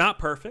we're not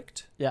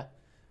perfect. Yeah.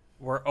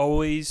 We're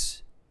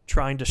always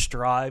trying to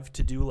strive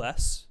to do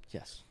less.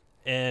 Yes.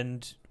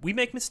 And we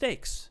make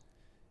mistakes.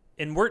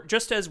 And we're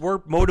just as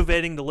we're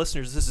motivating the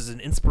listeners, this is an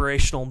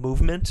inspirational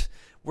movement.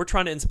 We're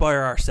trying to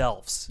inspire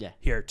ourselves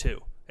here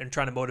too, and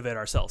trying to motivate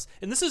ourselves.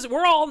 And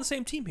we're all on the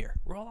same team here.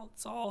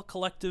 It's all a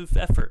collective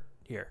effort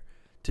here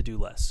to do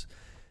less.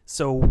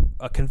 So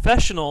a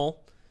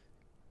confessional,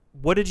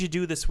 what did you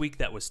do this week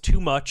that was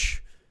too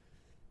much?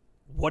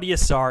 What are you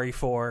sorry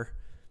for?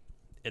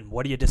 And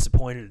what are you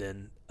disappointed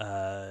in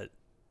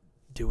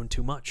doing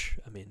too much?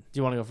 I mean, do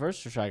you want to go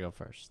first or should I go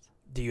first?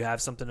 Do you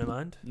have something in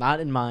mind? Not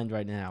in mind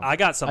right now. I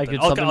got something.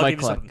 I'll give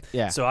you something.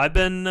 Yeah. So I've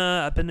been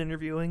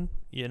interviewing.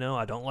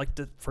 I don't like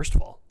to. First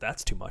of all,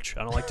 that's too much.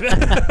 I don't like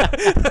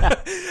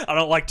to. I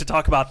don't like to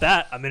talk about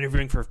that. I'm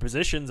interviewing for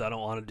positions. I don't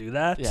want to do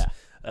that. Yeah.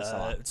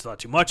 It's not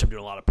too much. I'm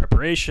doing a lot of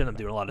preparation. I'm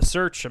doing a lot of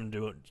search. I'm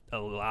doing a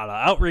lot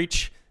of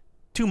outreach.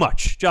 Too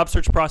much. Job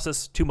search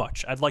process. Too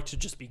much. I'd like to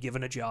just be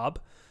given a job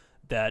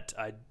that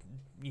I,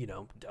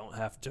 don't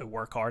have to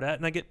work hard at,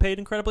 and I get paid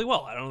incredibly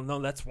well. I don't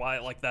know. That's why.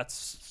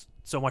 That's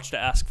so much to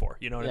ask for,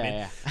 you know what I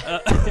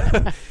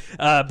mean?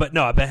 Yeah. But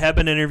no, I have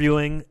been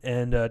interviewing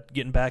and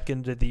getting back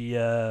into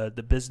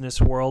the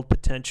business world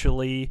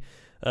potentially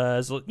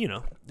as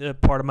a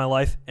part of my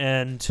life.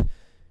 And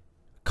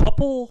a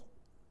couple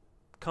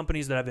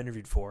companies that I've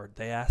interviewed for,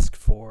 they ask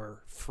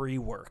for free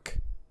work.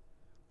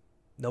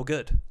 No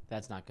good.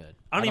 That's not good.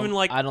 I don't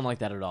like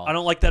that at all. I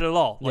don't like that at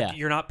all. Like,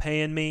 you're not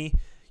paying me.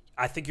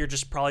 I think you're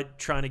just probably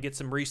trying to get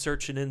some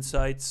research and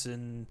insights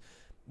and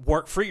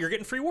work free. You're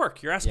getting free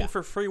work. You're asking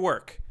for free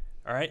work.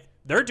 All right.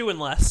 They're doing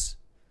less,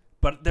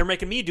 but they're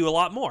making me do a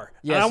lot more.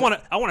 Yeah. And I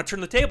want to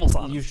turn the tables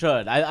on them. You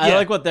should. I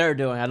like what they're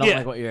doing. I don't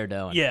like what you're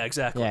doing. Yeah,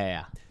 exactly.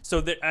 Yeah.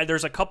 So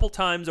there's a couple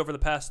times over the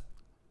past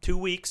 2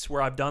 weeks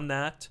where I've done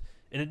that,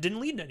 and it didn't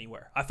lead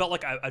anywhere. I felt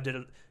like I did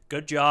a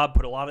good job,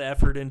 put a lot of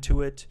effort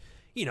into it,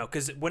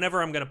 because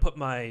whenever I'm going to put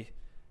my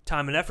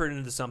time and effort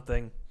into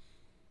something,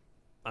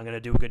 I'm going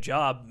to do a good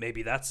job.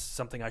 Maybe that's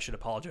something I should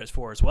apologize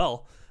for as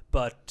well.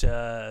 But,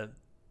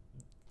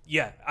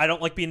 yeah, I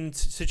don't like being in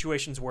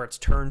situations where it's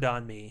turned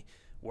on me,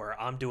 where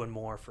I'm doing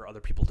more for other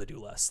people to do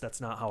less.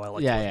 That's not how I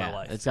like to live my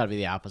life. It's got to be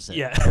the opposite.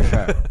 Yeah. For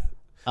sure.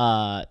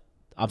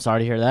 I'm sorry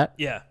to hear that.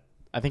 Yeah.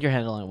 I think you're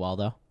handling it well,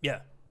 though.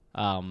 Yeah.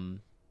 In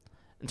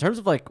terms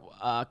of, like,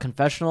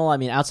 confessional, I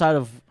mean, outside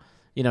of,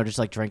 just,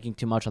 like, drinking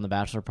too much on the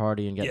bachelor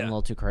party and getting a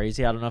little too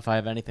crazy, I don't know if I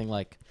have anything,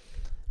 like,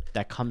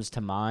 that comes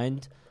to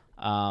mind.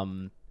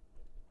 I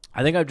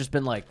think I've just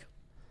been, like,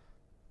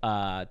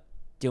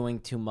 doing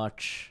too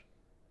much,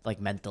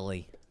 like,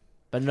 mentally,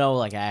 but no,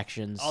 like,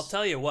 actions. I'll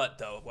tell you what,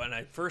 though. When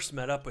I first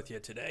met up with you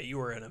today, you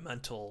were in a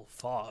mental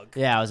fog.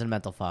 Yeah, I was in a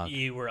mental fog.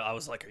 I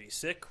was like, "Are you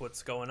sick?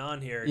 What's going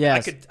on here?"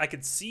 Yes. I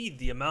could see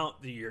the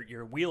amount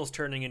your wheels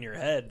turning in your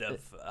head of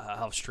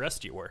how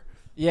stressed you were.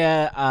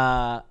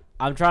 Yeah,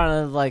 I'm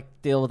trying to, like,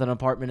 deal with an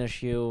apartment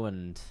issue,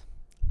 and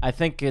I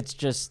think it's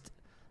just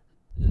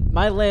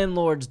my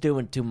landlord's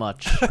doing too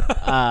much. So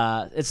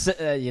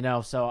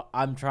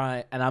I'm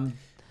trying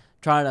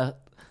to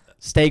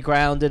stay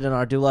grounded in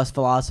our do less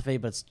philosophy,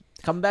 but it's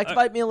coming back to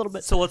bite me a little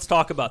bit. So let's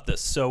talk about this.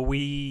 So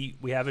we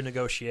have a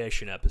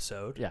negotiation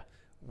episode. Yeah.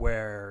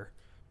 Where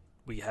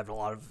we have a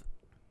lot of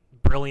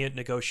brilliant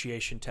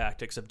negotiation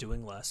tactics of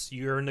doing less.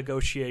 You're in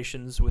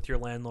negotiations with your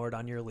landlord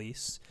on your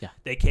lease. Yeah.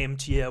 They came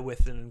to you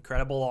with an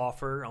incredible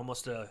offer,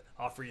 almost a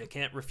offer you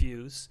can't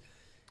refuse.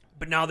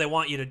 But now they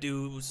want you to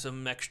do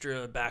some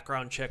extra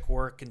background check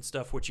work and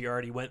stuff, which you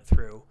already went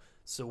through.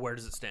 So where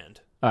does it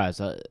stand? All right,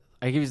 so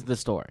I give you the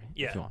story.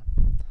 Yeah. If you want.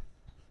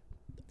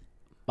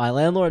 My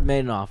landlord made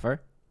an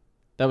offer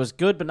that was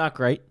good but not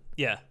great.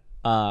 Yeah.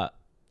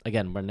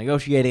 Again, we're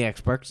negotiating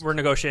experts. We're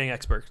negotiating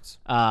experts.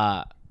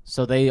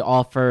 So they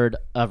offered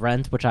a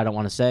rent, which I don't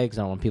want to say because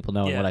I don't want people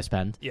knowing what I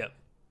spend. Yeah.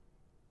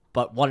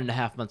 But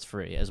 1.5 months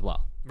free as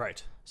well.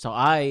 Right. So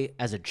I,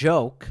 as a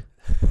joke,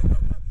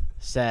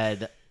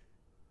 said,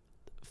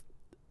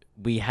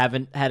 we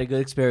haven't had a good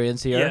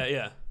experience here. Yeah,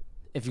 yeah.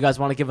 If you guys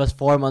want to give us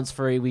 4 months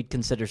free, we'd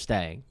consider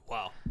staying.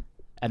 Wow.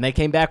 And they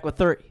came back with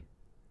 3.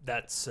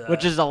 That's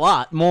which is a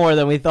lot more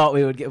than we thought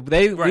we would get.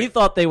 We Right.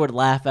 thought they would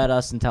laugh at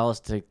us and tell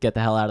us to get the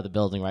hell out of the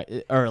building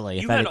early.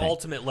 You if had anything.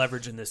 ultimate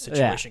leverage in this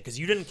situation because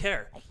you didn't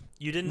care.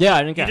 You didn't. Yeah,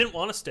 I didn't care. You didn't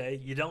want to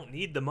stay. You don't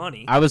need the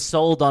money. I was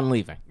sold on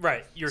leaving.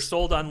 Right. You're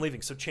sold on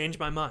leaving. So change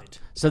my mind.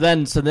 So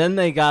then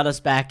they got us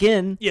back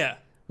in Yeah.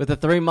 with the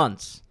 3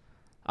 months.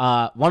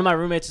 One of my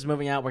roommates is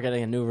moving out. We're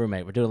getting a new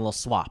roommate. We're doing a little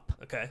swap.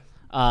 Okay.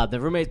 The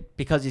roommate,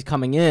 because he's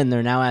coming in,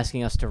 they're now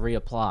asking us to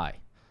reapply.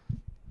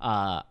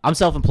 I'm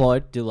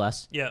self-employed, do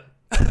less. Yeah.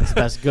 It's the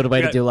best good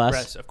way to do less.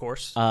 Rest, of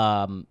course.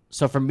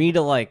 So for me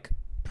to like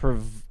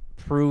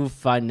prove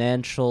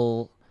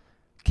financial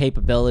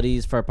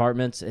capabilities for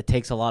apartments, it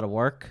takes a lot of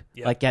work.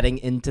 Yeah. Like getting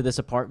into this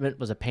apartment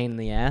was a pain in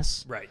the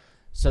ass. Right.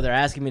 So they're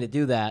asking me to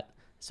do that.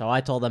 So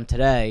I told them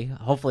today,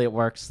 hopefully it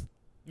works.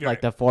 You're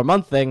like right. the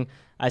 4-month thing.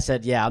 I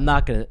said, yeah, I'm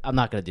not gonna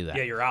do that.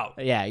 Yeah, you're out.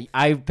 Yeah,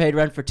 I paid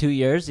rent for 2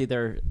 years.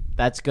 Either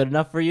that's good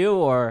enough for you,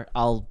 or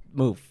I'll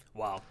move.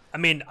 Wow. I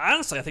mean,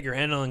 honestly, I think you're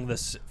handling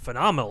this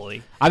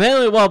phenomenally. I'm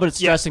handling it well, but it's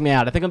stressing me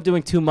out. I think I'm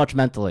doing too much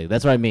mentally.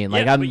 That's what I mean.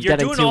 Like I'm but you're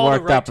getting doing too all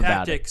worked the right up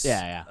tactics. about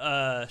it.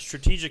 Yeah.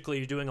 Strategically,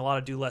 you're doing a lot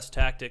of do less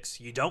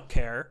tactics. You don't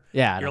care.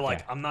 Yeah, I You're don't like,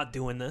 care. I'm not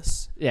doing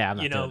this. Yeah, I'm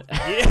not doing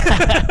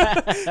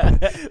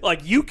it.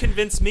 Like you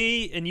convince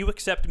me and you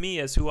accept me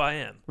as who I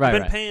am. Right, I've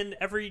been right. paying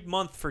every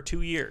month for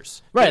 2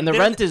 years. Right, and the They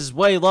rent don't- is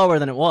way lower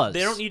than it was. They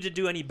don't need to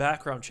do any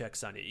background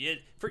checks on you.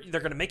 They're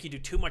going to make you do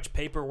too much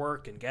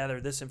paperwork and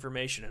gather this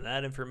information and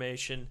that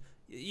information.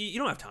 You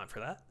don't have time for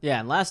that. Yeah,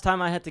 and last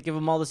time I had to give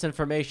them all this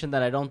information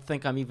that I don't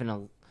think I'm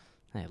even.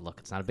 Hey, look,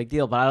 it's not a big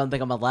deal, but I don't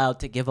think I'm allowed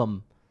to give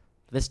them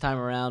this time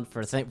around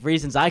for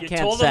reasons I You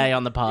can't told say them-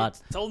 on the pod.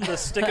 You told them to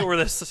stick it where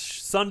the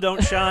sun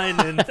don't shine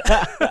and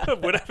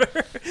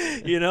whatever.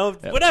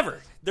 Whatever.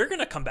 They're going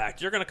to come back.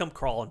 They're going to come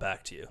crawling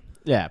back to you.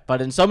 Yeah,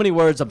 but in so many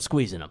words, I'm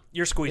squeezing them.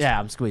 You're squeezing. Yeah,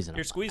 I'm squeezing them.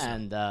 You're squeezing.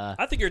 And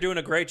I think you're doing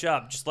a great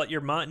job. Just let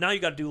your mind. Now you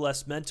got to do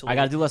less mentally. I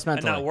got to do less and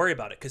mentally. not worry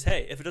about it. Because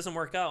hey, if it doesn't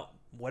work out,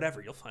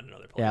 whatever, you'll find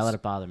another place. Yeah, let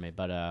it bother me,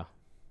 but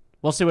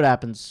we'll see what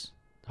happens.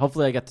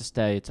 Hopefully, I get to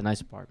stay. It's a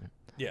nice apartment.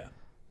 Yeah.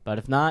 But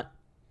if not,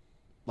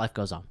 life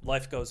goes on.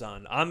 Life goes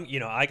on.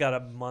 I got a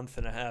month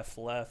and a half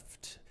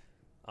left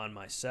on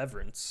my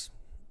severance.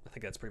 I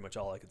think that's pretty much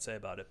all I could say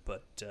about it.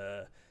 But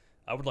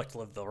I would like to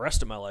live the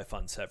rest of my life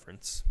on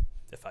severance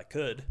if I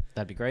could.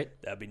 That'd be great.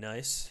 That'd be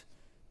nice.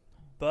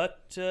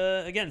 But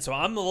again, so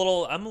I'm a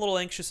little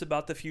anxious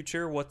about the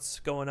future. What's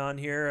going on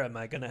here? Am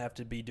I going to have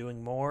to be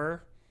doing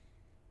more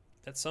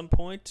at some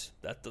point?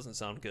 That doesn't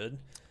sound good.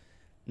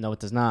 No, it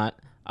does not.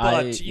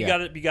 But you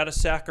got to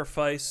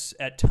sacrifice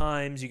at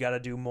times. You got to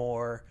do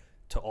more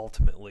to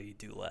ultimately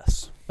do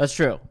less. That's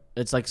true.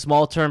 It's like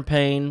short-term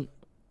pain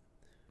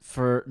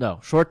for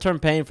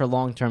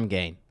long-term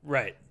gain.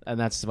 Right. and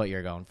that's what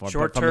you're going for. But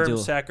Short from a term dual-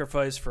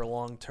 sacrifice for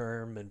long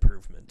term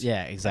improvement.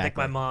 Yeah, I think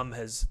exactly. my mom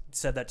has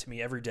said that to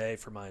me every day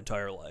for my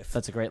entire life.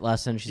 That's a great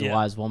lesson. She's a Yeah.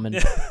 wise woman.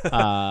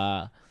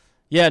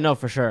 Yeah, no,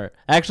 for sure.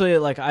 Actually,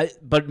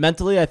 but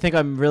mentally, I think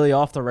I'm really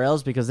off the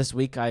rails because this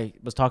week I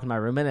was talking to my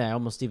roommate and I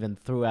almost even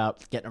threw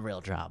out getting a real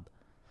job.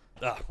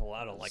 Oh, well,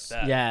 I don't like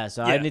that. Yeah,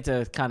 so I need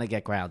to kind of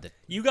get grounded.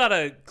 You got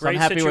a great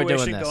happy we're doing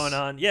situation this. going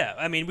on. Yeah,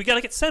 I mean, we got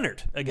to get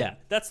centered again.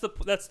 Yeah. That's the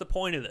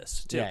point of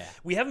this too. Yeah.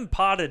 We haven't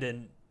potted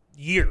in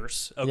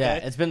years. Okay. Yeah,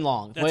 it's been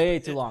long, That's- way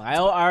too long. I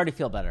already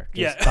feel better.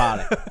 Just Yeah.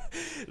 potting.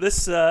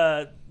 This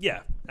yeah,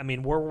 I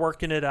mean, we're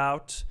working it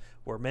out.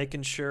 We're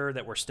making sure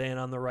that we're staying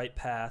on the right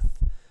path,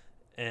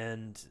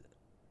 and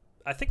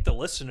I think the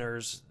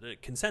listeners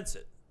can sense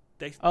it.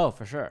 Oh,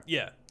 for sure.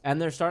 Yeah.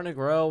 And they're starting to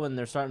grow and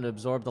they're starting to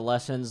absorb the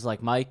lessons,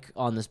 like Mike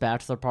on this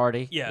bachelor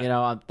party. Yeah. You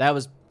know, that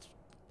was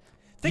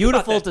Think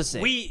about beautiful that. to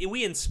see.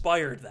 We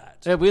inspired that.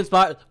 Yeah,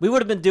 we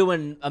would have been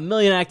doing a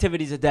million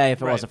activities a day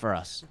if it Right. wasn't for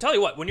us. Tell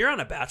you what, when you're on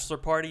a bachelor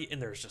party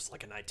and there's just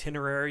like an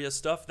itinerary of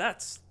stuff,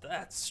 that's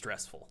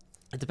stressful.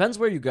 It depends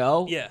where you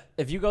go. Yeah.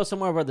 If you go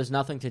somewhere where there's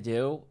nothing to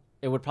do,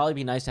 it would probably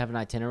be nice to have an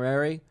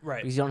itinerary.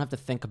 Right. Because you don't have to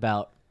think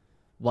about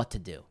what to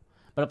do.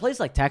 But a place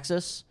like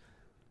Texas,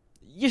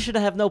 you should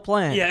have no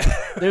plan. Yeah.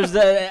 there's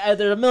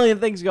a million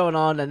things going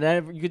on, and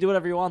then you can do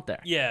whatever you want there.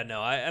 Yeah, no,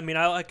 I mean,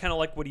 I kind of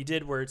like what he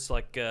did, where it's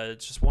like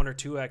it's just one or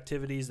two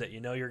activities that you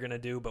know you're gonna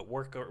do, but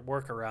work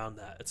around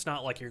that. It's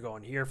not like you're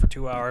going here for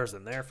 2 hours,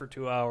 then there for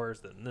 2 hours,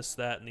 then this,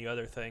 that, and the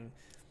other thing.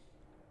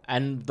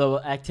 And the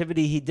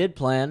activity he did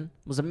plan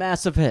was a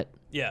massive hit.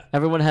 Yeah,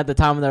 Everyone had the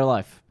time of their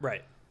life.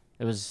 right.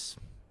 It was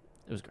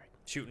great.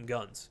 Shooting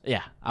guns.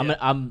 Yeah, Yeah.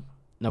 I'm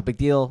no big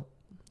deal.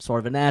 Sort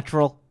of a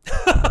natural.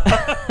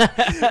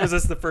 Was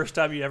this the first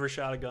time you ever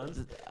shot a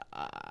gun?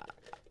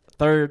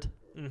 Third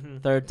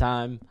Mm-hmm.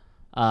 time.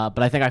 But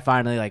I think I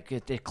finally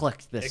it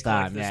clicked this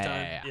time.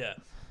 Yeah.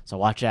 So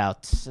watch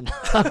out.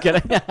 I'm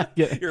kidding.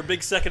 Yeah. You're a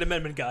big Second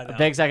Amendment guy now. A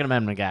big Second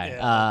Amendment guy.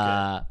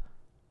 Yeah,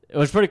 It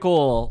was pretty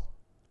cool.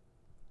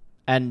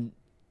 And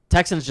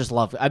Texans just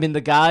love it. I mean,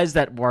 the guys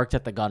that worked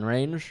at the gun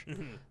range,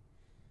 Mhm.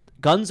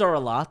 guns are a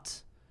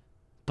lot,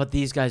 but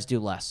these guys do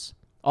less.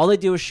 All they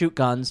do is shoot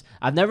guns.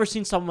 I've never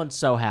seen someone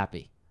so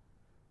happy.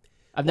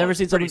 I've never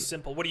seen pretty someone.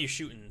 simple. What are you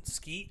shooting?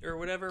 Skeet or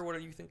whatever? What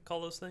do you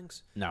call those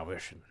things? No, we're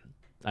shooting.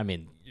 I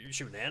mean, You're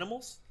shooting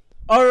animals?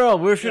 oh no,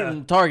 we were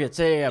shooting targets.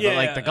 Yeah. But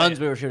Yeah, the guns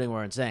yeah. we were shooting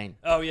were insane.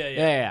 Oh yeah.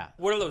 Yeah.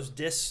 What are those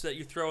discs that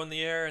you throw in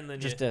the air and then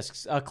Just you...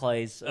 discs,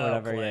 clays, or Oh,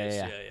 whatever. clays.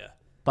 Yeah. Yeah.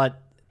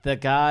 But the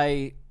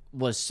guy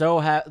was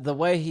so the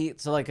way he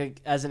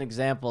as an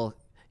example,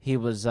 he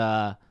was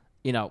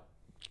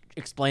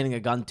explaining a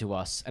gun to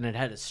us, and it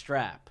had a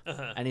strap,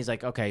 Uh-huh. and he's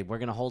like, "Okay, we're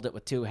gonna hold it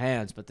with two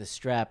hands, but this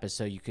strap is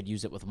so you could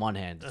use it with one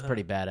hand. It's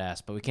pretty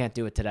badass, but we can't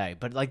do it today."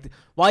 But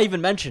why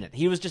even mention it?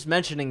 He was just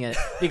mentioning it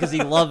because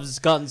he loves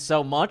guns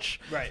so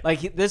much. Right.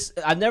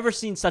 I've never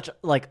seen such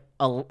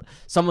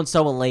someone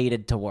so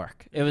elated to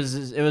work. It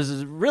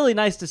was really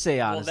nice to see.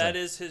 Honestly, Well, that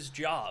is his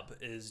job,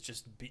 is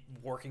just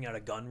working at a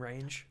gun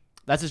range.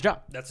 that's his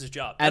job. That's his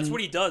job. And- That's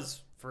what he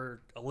does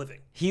for a living.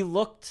 He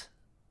looked,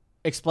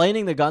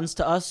 explaining the guns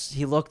to us,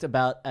 he looked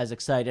about as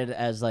excited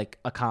as a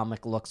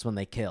comic looks when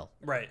they kill.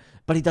 Right.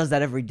 But he does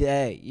that every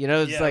day.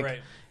 It's Yeah,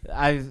 right.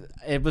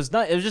 it was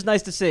just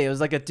nice to see. It was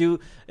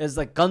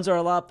guns are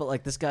a lot,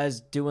 but this guy's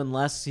doing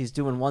less. He's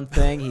doing one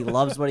thing. He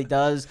loves what he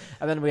does.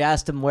 And then we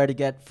asked him where to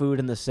get food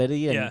in the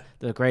city, and Yeah.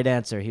 the great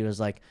answer, he was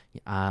like,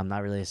 "I'm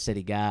not really a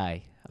city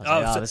guy." I was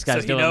like, so this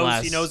guy's he doing knows-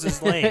 less. he knows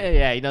his lane.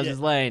 Yeah, he knows Yeah, his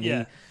lane.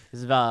 yeah.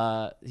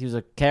 He was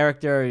a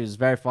character. He was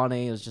very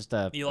funny. It was just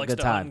a He likes good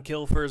to time. hunt and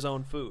kill for his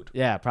own food.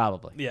 Yeah,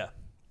 probably. Yeah.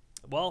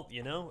 Well,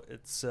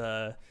 it's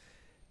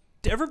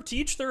to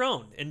each their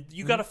own, and Mm-hmm.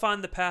 you got to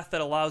find the path that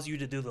allows you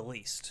to do the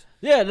least.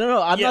 Yeah,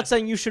 no. I'm Yeah. not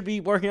saying you should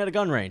be working at a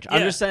gun range. I'm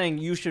Yeah. just saying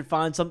you should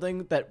find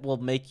something that will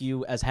make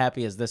you as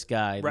happy as this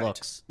guy Right.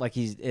 looks like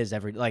he is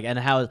and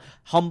how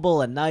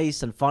humble and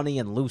nice and funny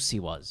and loose he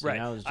was. Right.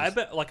 You know? It was I just-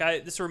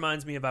 bet. This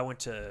reminds me of I went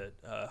to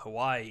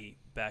Hawaii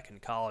back in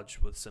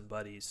college with some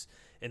buddies,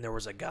 and there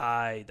was a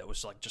guy that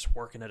was just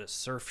working at a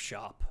surf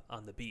shop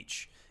on the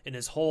beach, and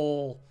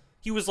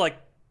he was like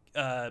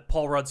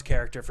Paul Rudd's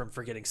character from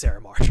Forgetting Sarah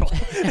Marshall.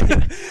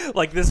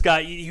 This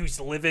guy, he was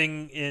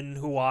living in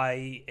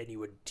Hawaii, and he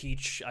would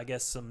teach, I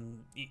guess,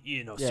 some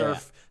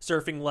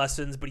surfing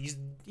lessons, but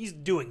he's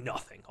doing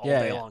nothing all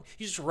day long.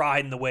 He's just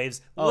riding the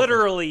waves,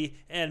 literally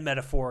and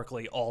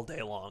metaphorically, all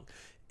day long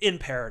in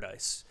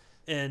paradise.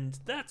 And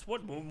that's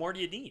what more do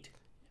you need?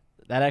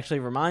 That actually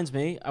reminds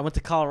me. I went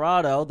to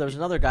Colorado. There was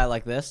another guy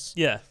like this.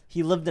 Yeah.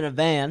 He lived in a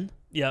van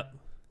Yep.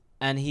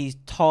 and he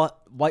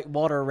taught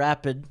whitewater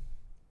rapid.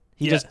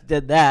 He Yeah. just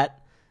did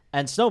that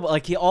and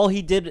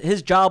snowboard.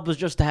 His job was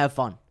just to have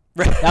fun.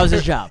 Right. That was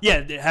his job.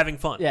 Yeah, having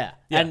fun. Yeah.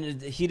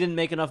 And he didn't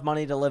make enough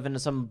money to live in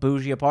some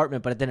bougie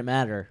apartment, but it didn't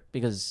matter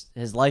because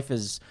his life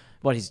is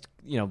he's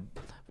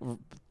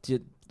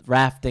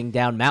rafting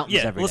down mountains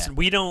Yeah, every listen, day.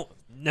 we don't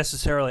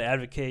necessarily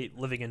advocate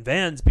living in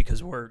vans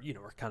because we're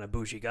kind of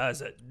bougie guys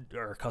that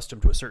are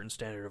accustomed to a certain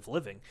standard of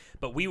living,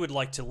 but we would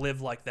like to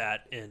live like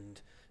that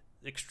and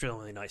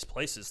extremely nice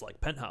places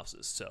like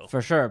penthouses. So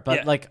For sure. But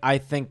Yeah. like I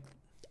think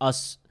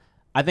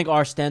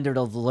our standard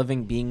of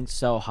living being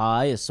so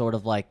high is sort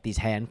of like these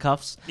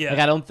handcuffs. Yeah. Like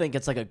I don't think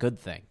it's like a good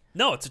thing.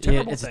 no, it's a Yeah,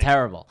 terrible it's thing.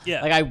 terrible.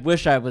 Yeah. Like I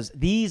wish I was.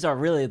 These are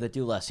really the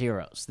Do Less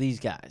heroes. These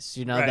guys,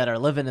 Right. that are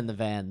living in the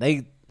van.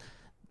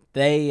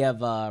 They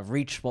have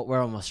reached what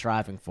we're almost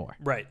striving for.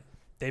 Right.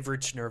 They've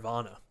reached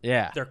nirvana.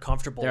 Yeah. They're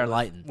comfortable They're with,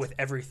 enlightened. with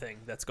everything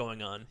that's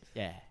going on.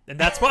 Yeah. And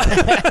that's why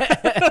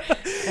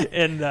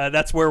and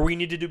that's where we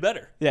need to do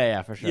better.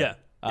 Yeah. For sure.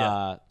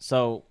 Yeah.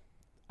 So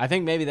I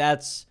think maybe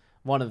that's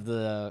one of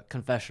the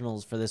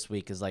confessionals for this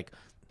week is like,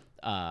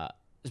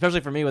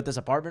 especially for me with this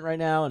apartment right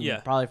now, and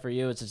Yeah. probably for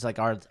you, it's just like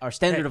our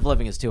standard Hey. of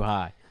living is too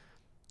high.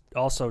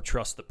 Also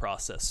trust the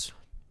process.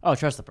 Oh,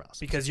 trust the process.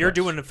 Because of you're course.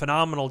 doing a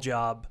phenomenal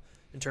job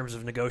in terms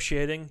of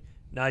negotiating.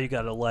 Now you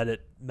got to let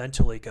it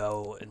mentally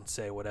go and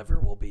say whatever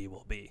will be,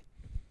 will be.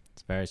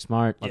 It's very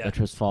smart. Let Yeah. the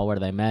chips fall where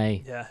they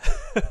may. Yeah.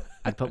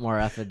 I'd put more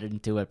effort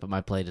into it, but my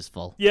plate is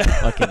full. Yeah.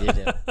 What can you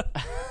do?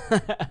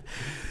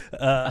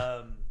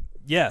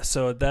 Yeah,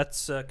 so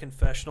that's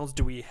confessionals.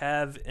 Do we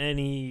have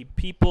any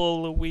people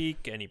of the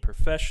week, any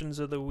professions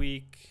of the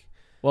week?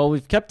 Well,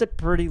 we've kept it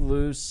pretty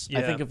loose. I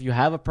Yeah. think if you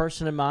have a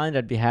person in mind,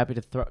 I'd be happy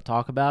to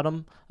talk about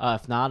them.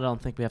 If not, I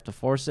don't think we have to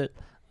force it.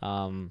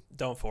 Don't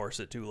force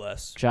it, do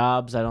less.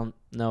 Jobs, I don't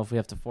know if we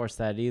have to force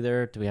that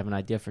either. Do we have an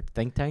idea for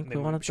think tank Maybe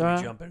we want to should try?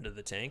 we jump into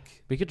the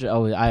tank? We could.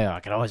 I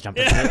could always jump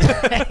into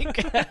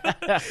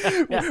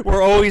the tank.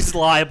 We're always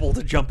liable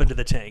to jump into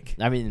the tank.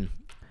 I mean,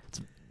 it's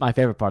my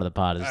favorite part of the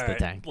pod is All the right,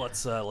 tank.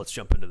 let's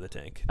jump into the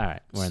tank. All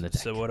right, we're in the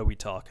tank. So what are we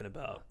talking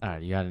about? All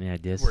right, you got any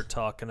ideas? We're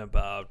talking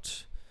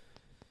about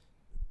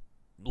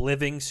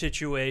living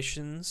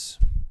situations.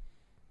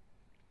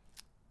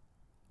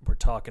 We're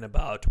talking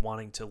about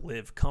wanting to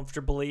live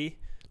comfortably.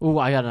 Ooh,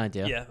 I got an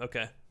idea. Yeah,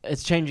 okay.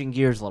 It's changing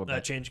gears a little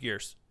bit. Change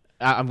gears.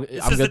 I'm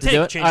is good the to do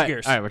tank, it. change All right,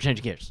 gears. All right, we're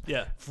changing gears.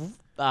 Yeah.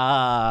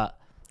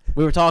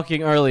 We were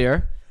talking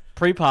earlier,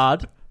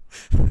 pre-pod.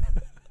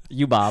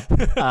 You, Bob.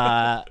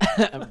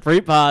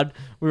 Pre-pod,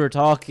 we were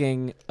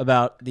talking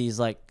about these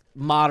like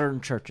modern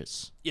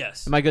churches.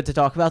 Yes. Am I good to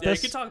talk about Yeah, you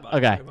this? can talk about it.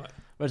 Okay. Talk about it.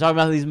 We're talking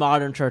about these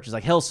modern churches,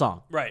 like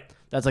Hillsong. Right.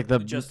 That's like the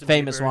Justin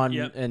famous Bieber, one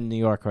yep. in New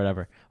York or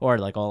whatever, or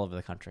like all over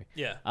the country.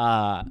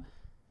 Yeah.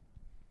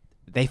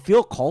 They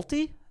feel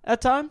culty at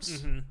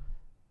times, Mm-hmm.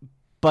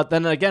 but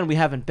then again, we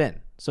haven't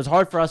been, so it's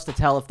hard for us to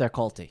tell if they're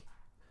culty.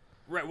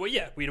 Right. Well,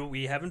 yeah.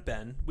 We haven't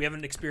been. We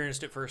haven't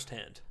experienced it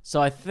firsthand.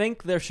 So I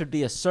think there should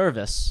be a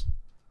service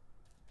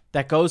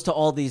that goes to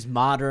all these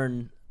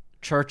modern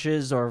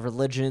churches or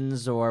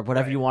religions or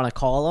whatever Right. you want to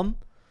call them,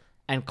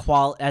 and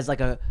as like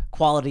a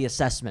quality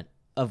assessment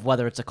of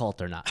whether it's a cult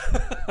or not.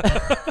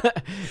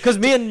 Because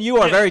me and you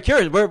are very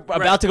curious. We're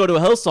about to go to a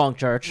Hillsong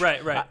church.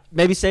 Right. Right.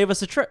 Maybe save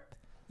us a trip.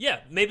 Yeah.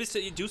 Maybe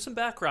you do some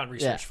background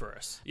research for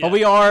us. Yeah. But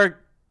we are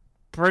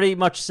pretty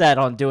much set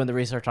on doing the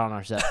research on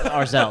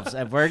ourselves,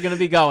 and we're going to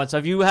be going. So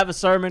if you have a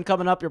sermon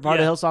coming up, you're part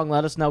Yeah. of Hillsong,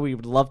 let us know. We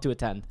would love to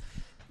attend.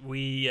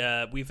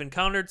 We've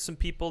encountered some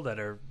people that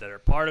are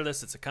part of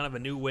this. It's a kind of a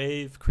new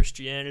wave,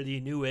 Christianity,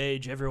 new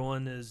age.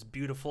 Everyone is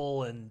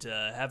beautiful and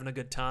having a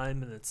good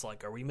time, and it's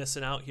like, are we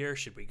missing out here?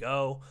 Should we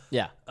go?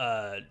 Yeah,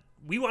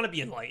 We want to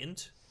be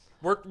enlightened.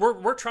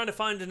 We're trying to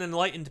find an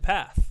enlightened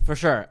path. for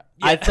sure.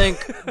 Yeah. I think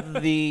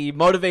the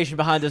motivation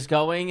behind us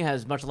going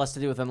has much less to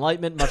do with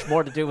enlightenment, much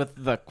more to do with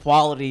the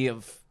quality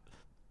of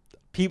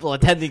people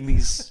attending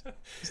these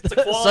It's a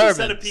quality sermons.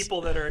 set of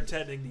people that are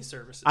attending these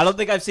services. I don't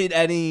think I've seen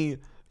any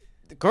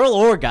girl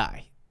or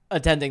guy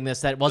attending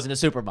this that wasn't a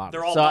supermodel.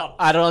 They're all so models.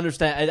 I don't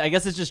understand. I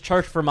guess it's just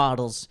church for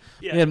models.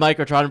 Yeah. Me and Mike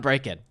are trying to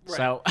break in. Right.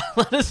 So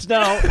let us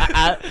know.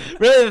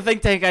 Really, the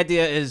think tank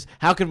idea is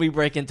how can we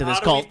break into this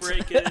How cult? do we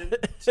break in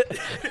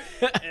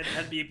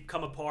and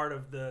become a part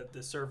of the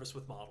service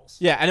with models?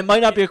 Yeah, and it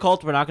might not be a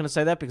cult. We're not going to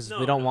say that because No,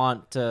 we don't no.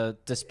 want to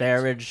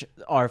disparage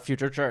our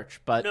future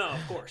church. But No,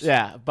 of course.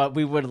 yeah, but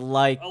we would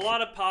like A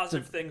lot of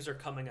positive things are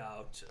coming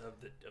out of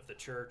the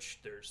church.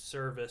 There's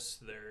service.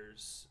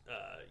 There's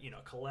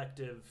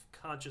collective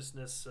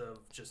consciousness of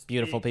just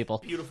Beautiful people.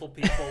 beautiful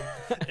people,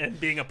 and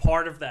being a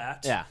part of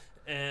that. Yeah.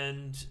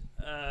 And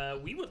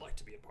we would like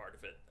to be a part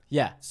of it.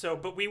 yeah. So,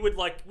 but we would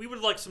like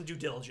some due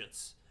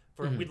diligence.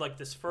 We'd like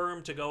this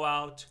firm to go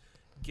out,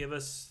 give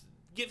us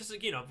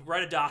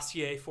write a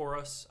dossier for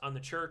us on the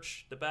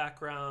church, the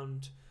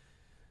background.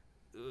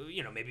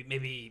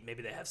 Maybe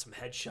they have some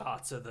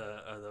headshots of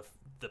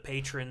the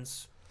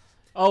patrons.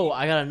 Oh,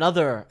 I got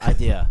another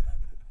idea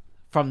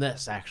from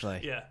this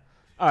actually. Yeah,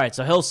 All right,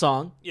 so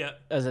Hillsong, yeah,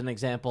 as an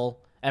example,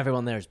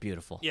 everyone there is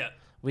beautiful. yeah.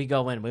 We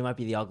go in, we might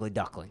be the ugly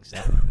ducklings.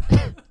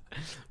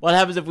 What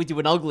happens if we do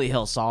an ugly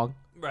Hillsong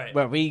Right.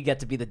 where we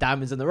get to be the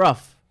diamonds in the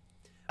rough?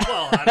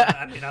 Well,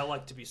 I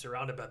like to be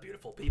surrounded by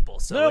beautiful people.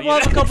 So We'll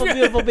have a couple of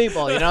beautiful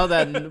people,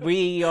 then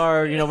we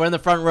are, we're in the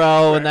front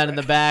row, and then in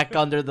the back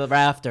under the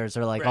rafters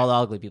are like all the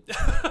ugly people.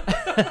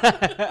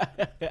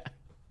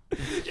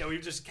 Yeah, we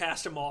just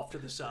cast them off to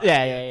the side.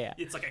 Yeah.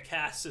 It's like a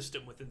caste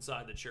system within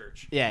inside the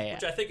church. Yeah.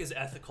 Which I think is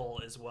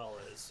ethical as well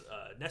as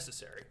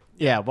necessary.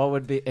 Yeah, what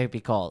would it be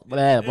called?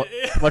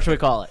 What should we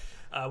call it?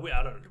 I don't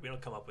know. We don't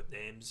come up with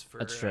names for.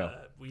 That's true.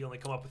 We only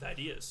come up with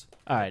ideas.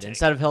 All right,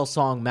 instead of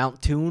Hillsong,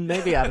 Mount Tune,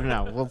 maybe? I don't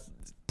know. We'll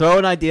throw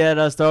an idea at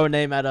us, throw a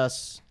name at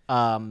us.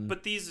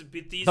 But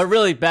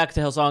really, back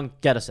to Hillsong,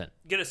 get us in.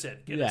 Get us in.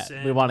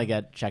 We want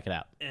to check it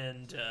out.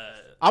 And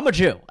I'm a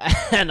Jew,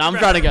 and I'm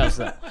trying to get us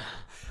there.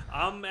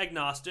 I'm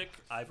agnostic.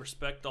 I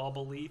respect all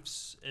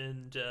beliefs,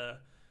 and I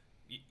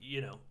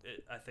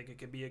think it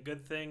could be a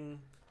good thing.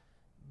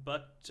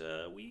 But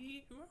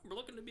we're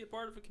looking to be a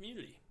part of a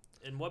community,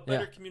 and what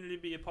better community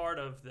to be a part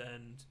of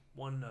than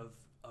one of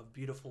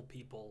beautiful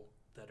people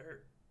that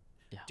are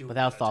doing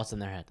without good. thoughts in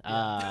their head.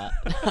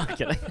 I'm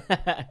kidding.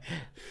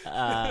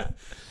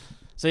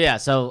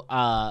 So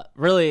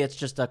really, it's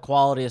just a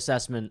quality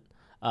assessment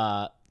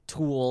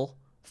tool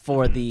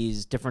for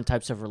these different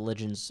types of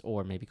religions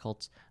or maybe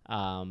cults.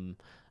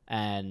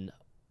 And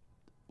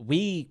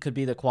we could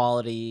be the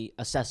quality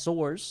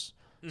assessors.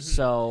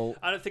 So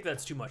I don't think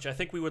that's too much. I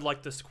think we would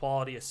like this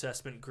quality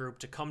assessment group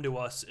to come to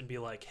us and be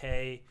like,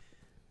 hey,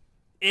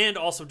 and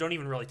also don't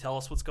even really tell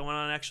us what's going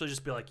on. Actually,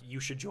 just be like, you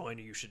should join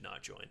or you should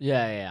not join.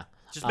 Yeah.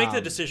 Just make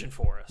the decision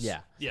for us. Yeah.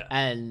 Yeah.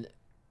 And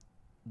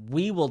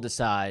we will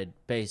decide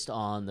based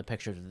on the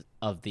pictures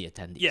of the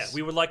attendees. Yeah,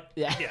 we would like.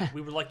 We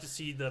would like to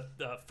see the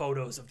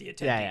photos of the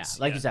attendees. Yeah.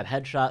 Like you said,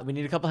 headshot. We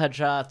need a couple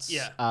headshots.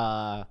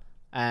 Yeah.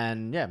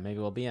 And maybe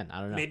we'll be in.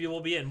 I don't know. Maybe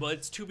we'll be in. Well,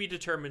 it's to be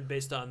determined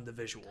based on the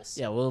visuals.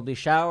 Yeah, we'll be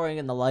showering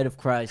in the light of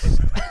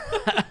Christ.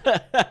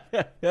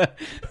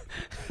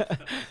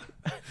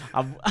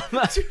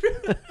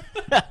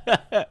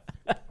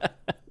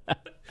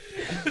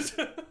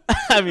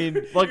 I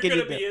mean, what can you do?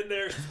 You're gonna be in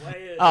there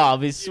swaying. Oh, I'll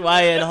be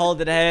swaying,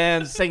 holding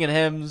hands, singing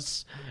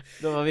hymns.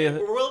 We're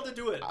willing to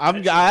do it.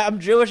 I'm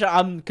Jewish.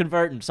 I'm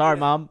converting. Sorry,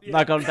 Mom. I'm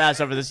not going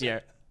Passover this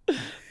year.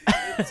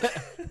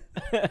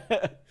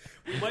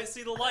 We might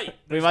see the light.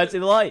 See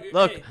the light.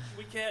 Look.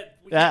 We can't.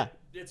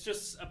 It's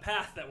just a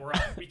path that we're on.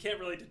 We can't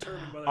really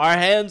determine whether our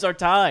hands are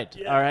tied.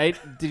 Yeah. All right.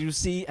 Have you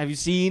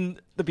seen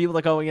the people that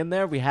are going in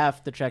there? We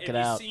have to check it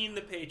out. Have you seen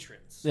the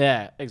patrons?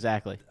 Yeah,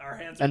 exactly. Our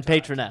hands are and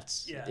tied.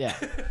 patronettes. Yeah.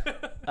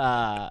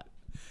 All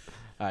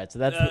right. So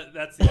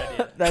that's the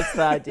idea. that's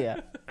the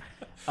idea.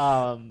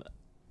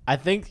 I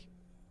think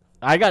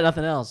I got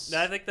nothing else.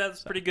 I think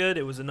that's pretty good.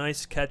 It was a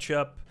nice catch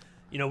up.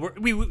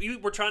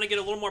 We're trying to get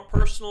a little more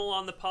personal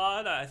on the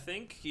pod. I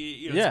think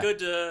it's good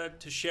to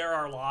share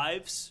our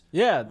lives.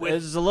 Yeah,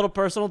 it's a little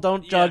personal.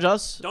 Don't judge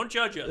us. Don't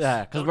judge us.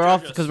 Yeah, because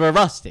we're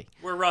rusty.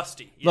 We're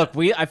rusty. Yeah. Look,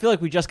 I feel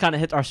like we just kind of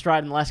hit our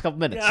stride in the last couple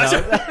minutes. Yeah,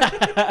 so.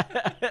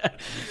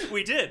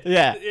 We did.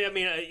 Yeah. I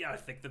mean, I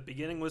think the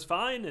beginning was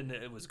fine and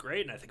it was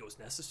great, and I think it was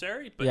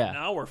necessary. But Yeah.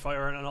 now we're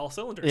firing on all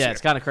cylinders. Yeah, here. it's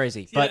kind of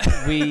crazy, but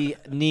we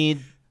need.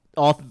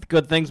 All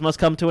good things must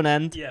come to an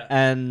end. Yeah.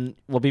 And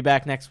we'll be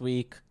back next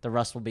week. The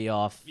rust will be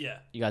off. Yeah.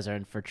 You guys are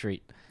in for a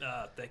treat.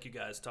 Thank you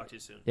guys. Talk to you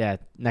soon. Yeah,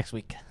 next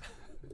week.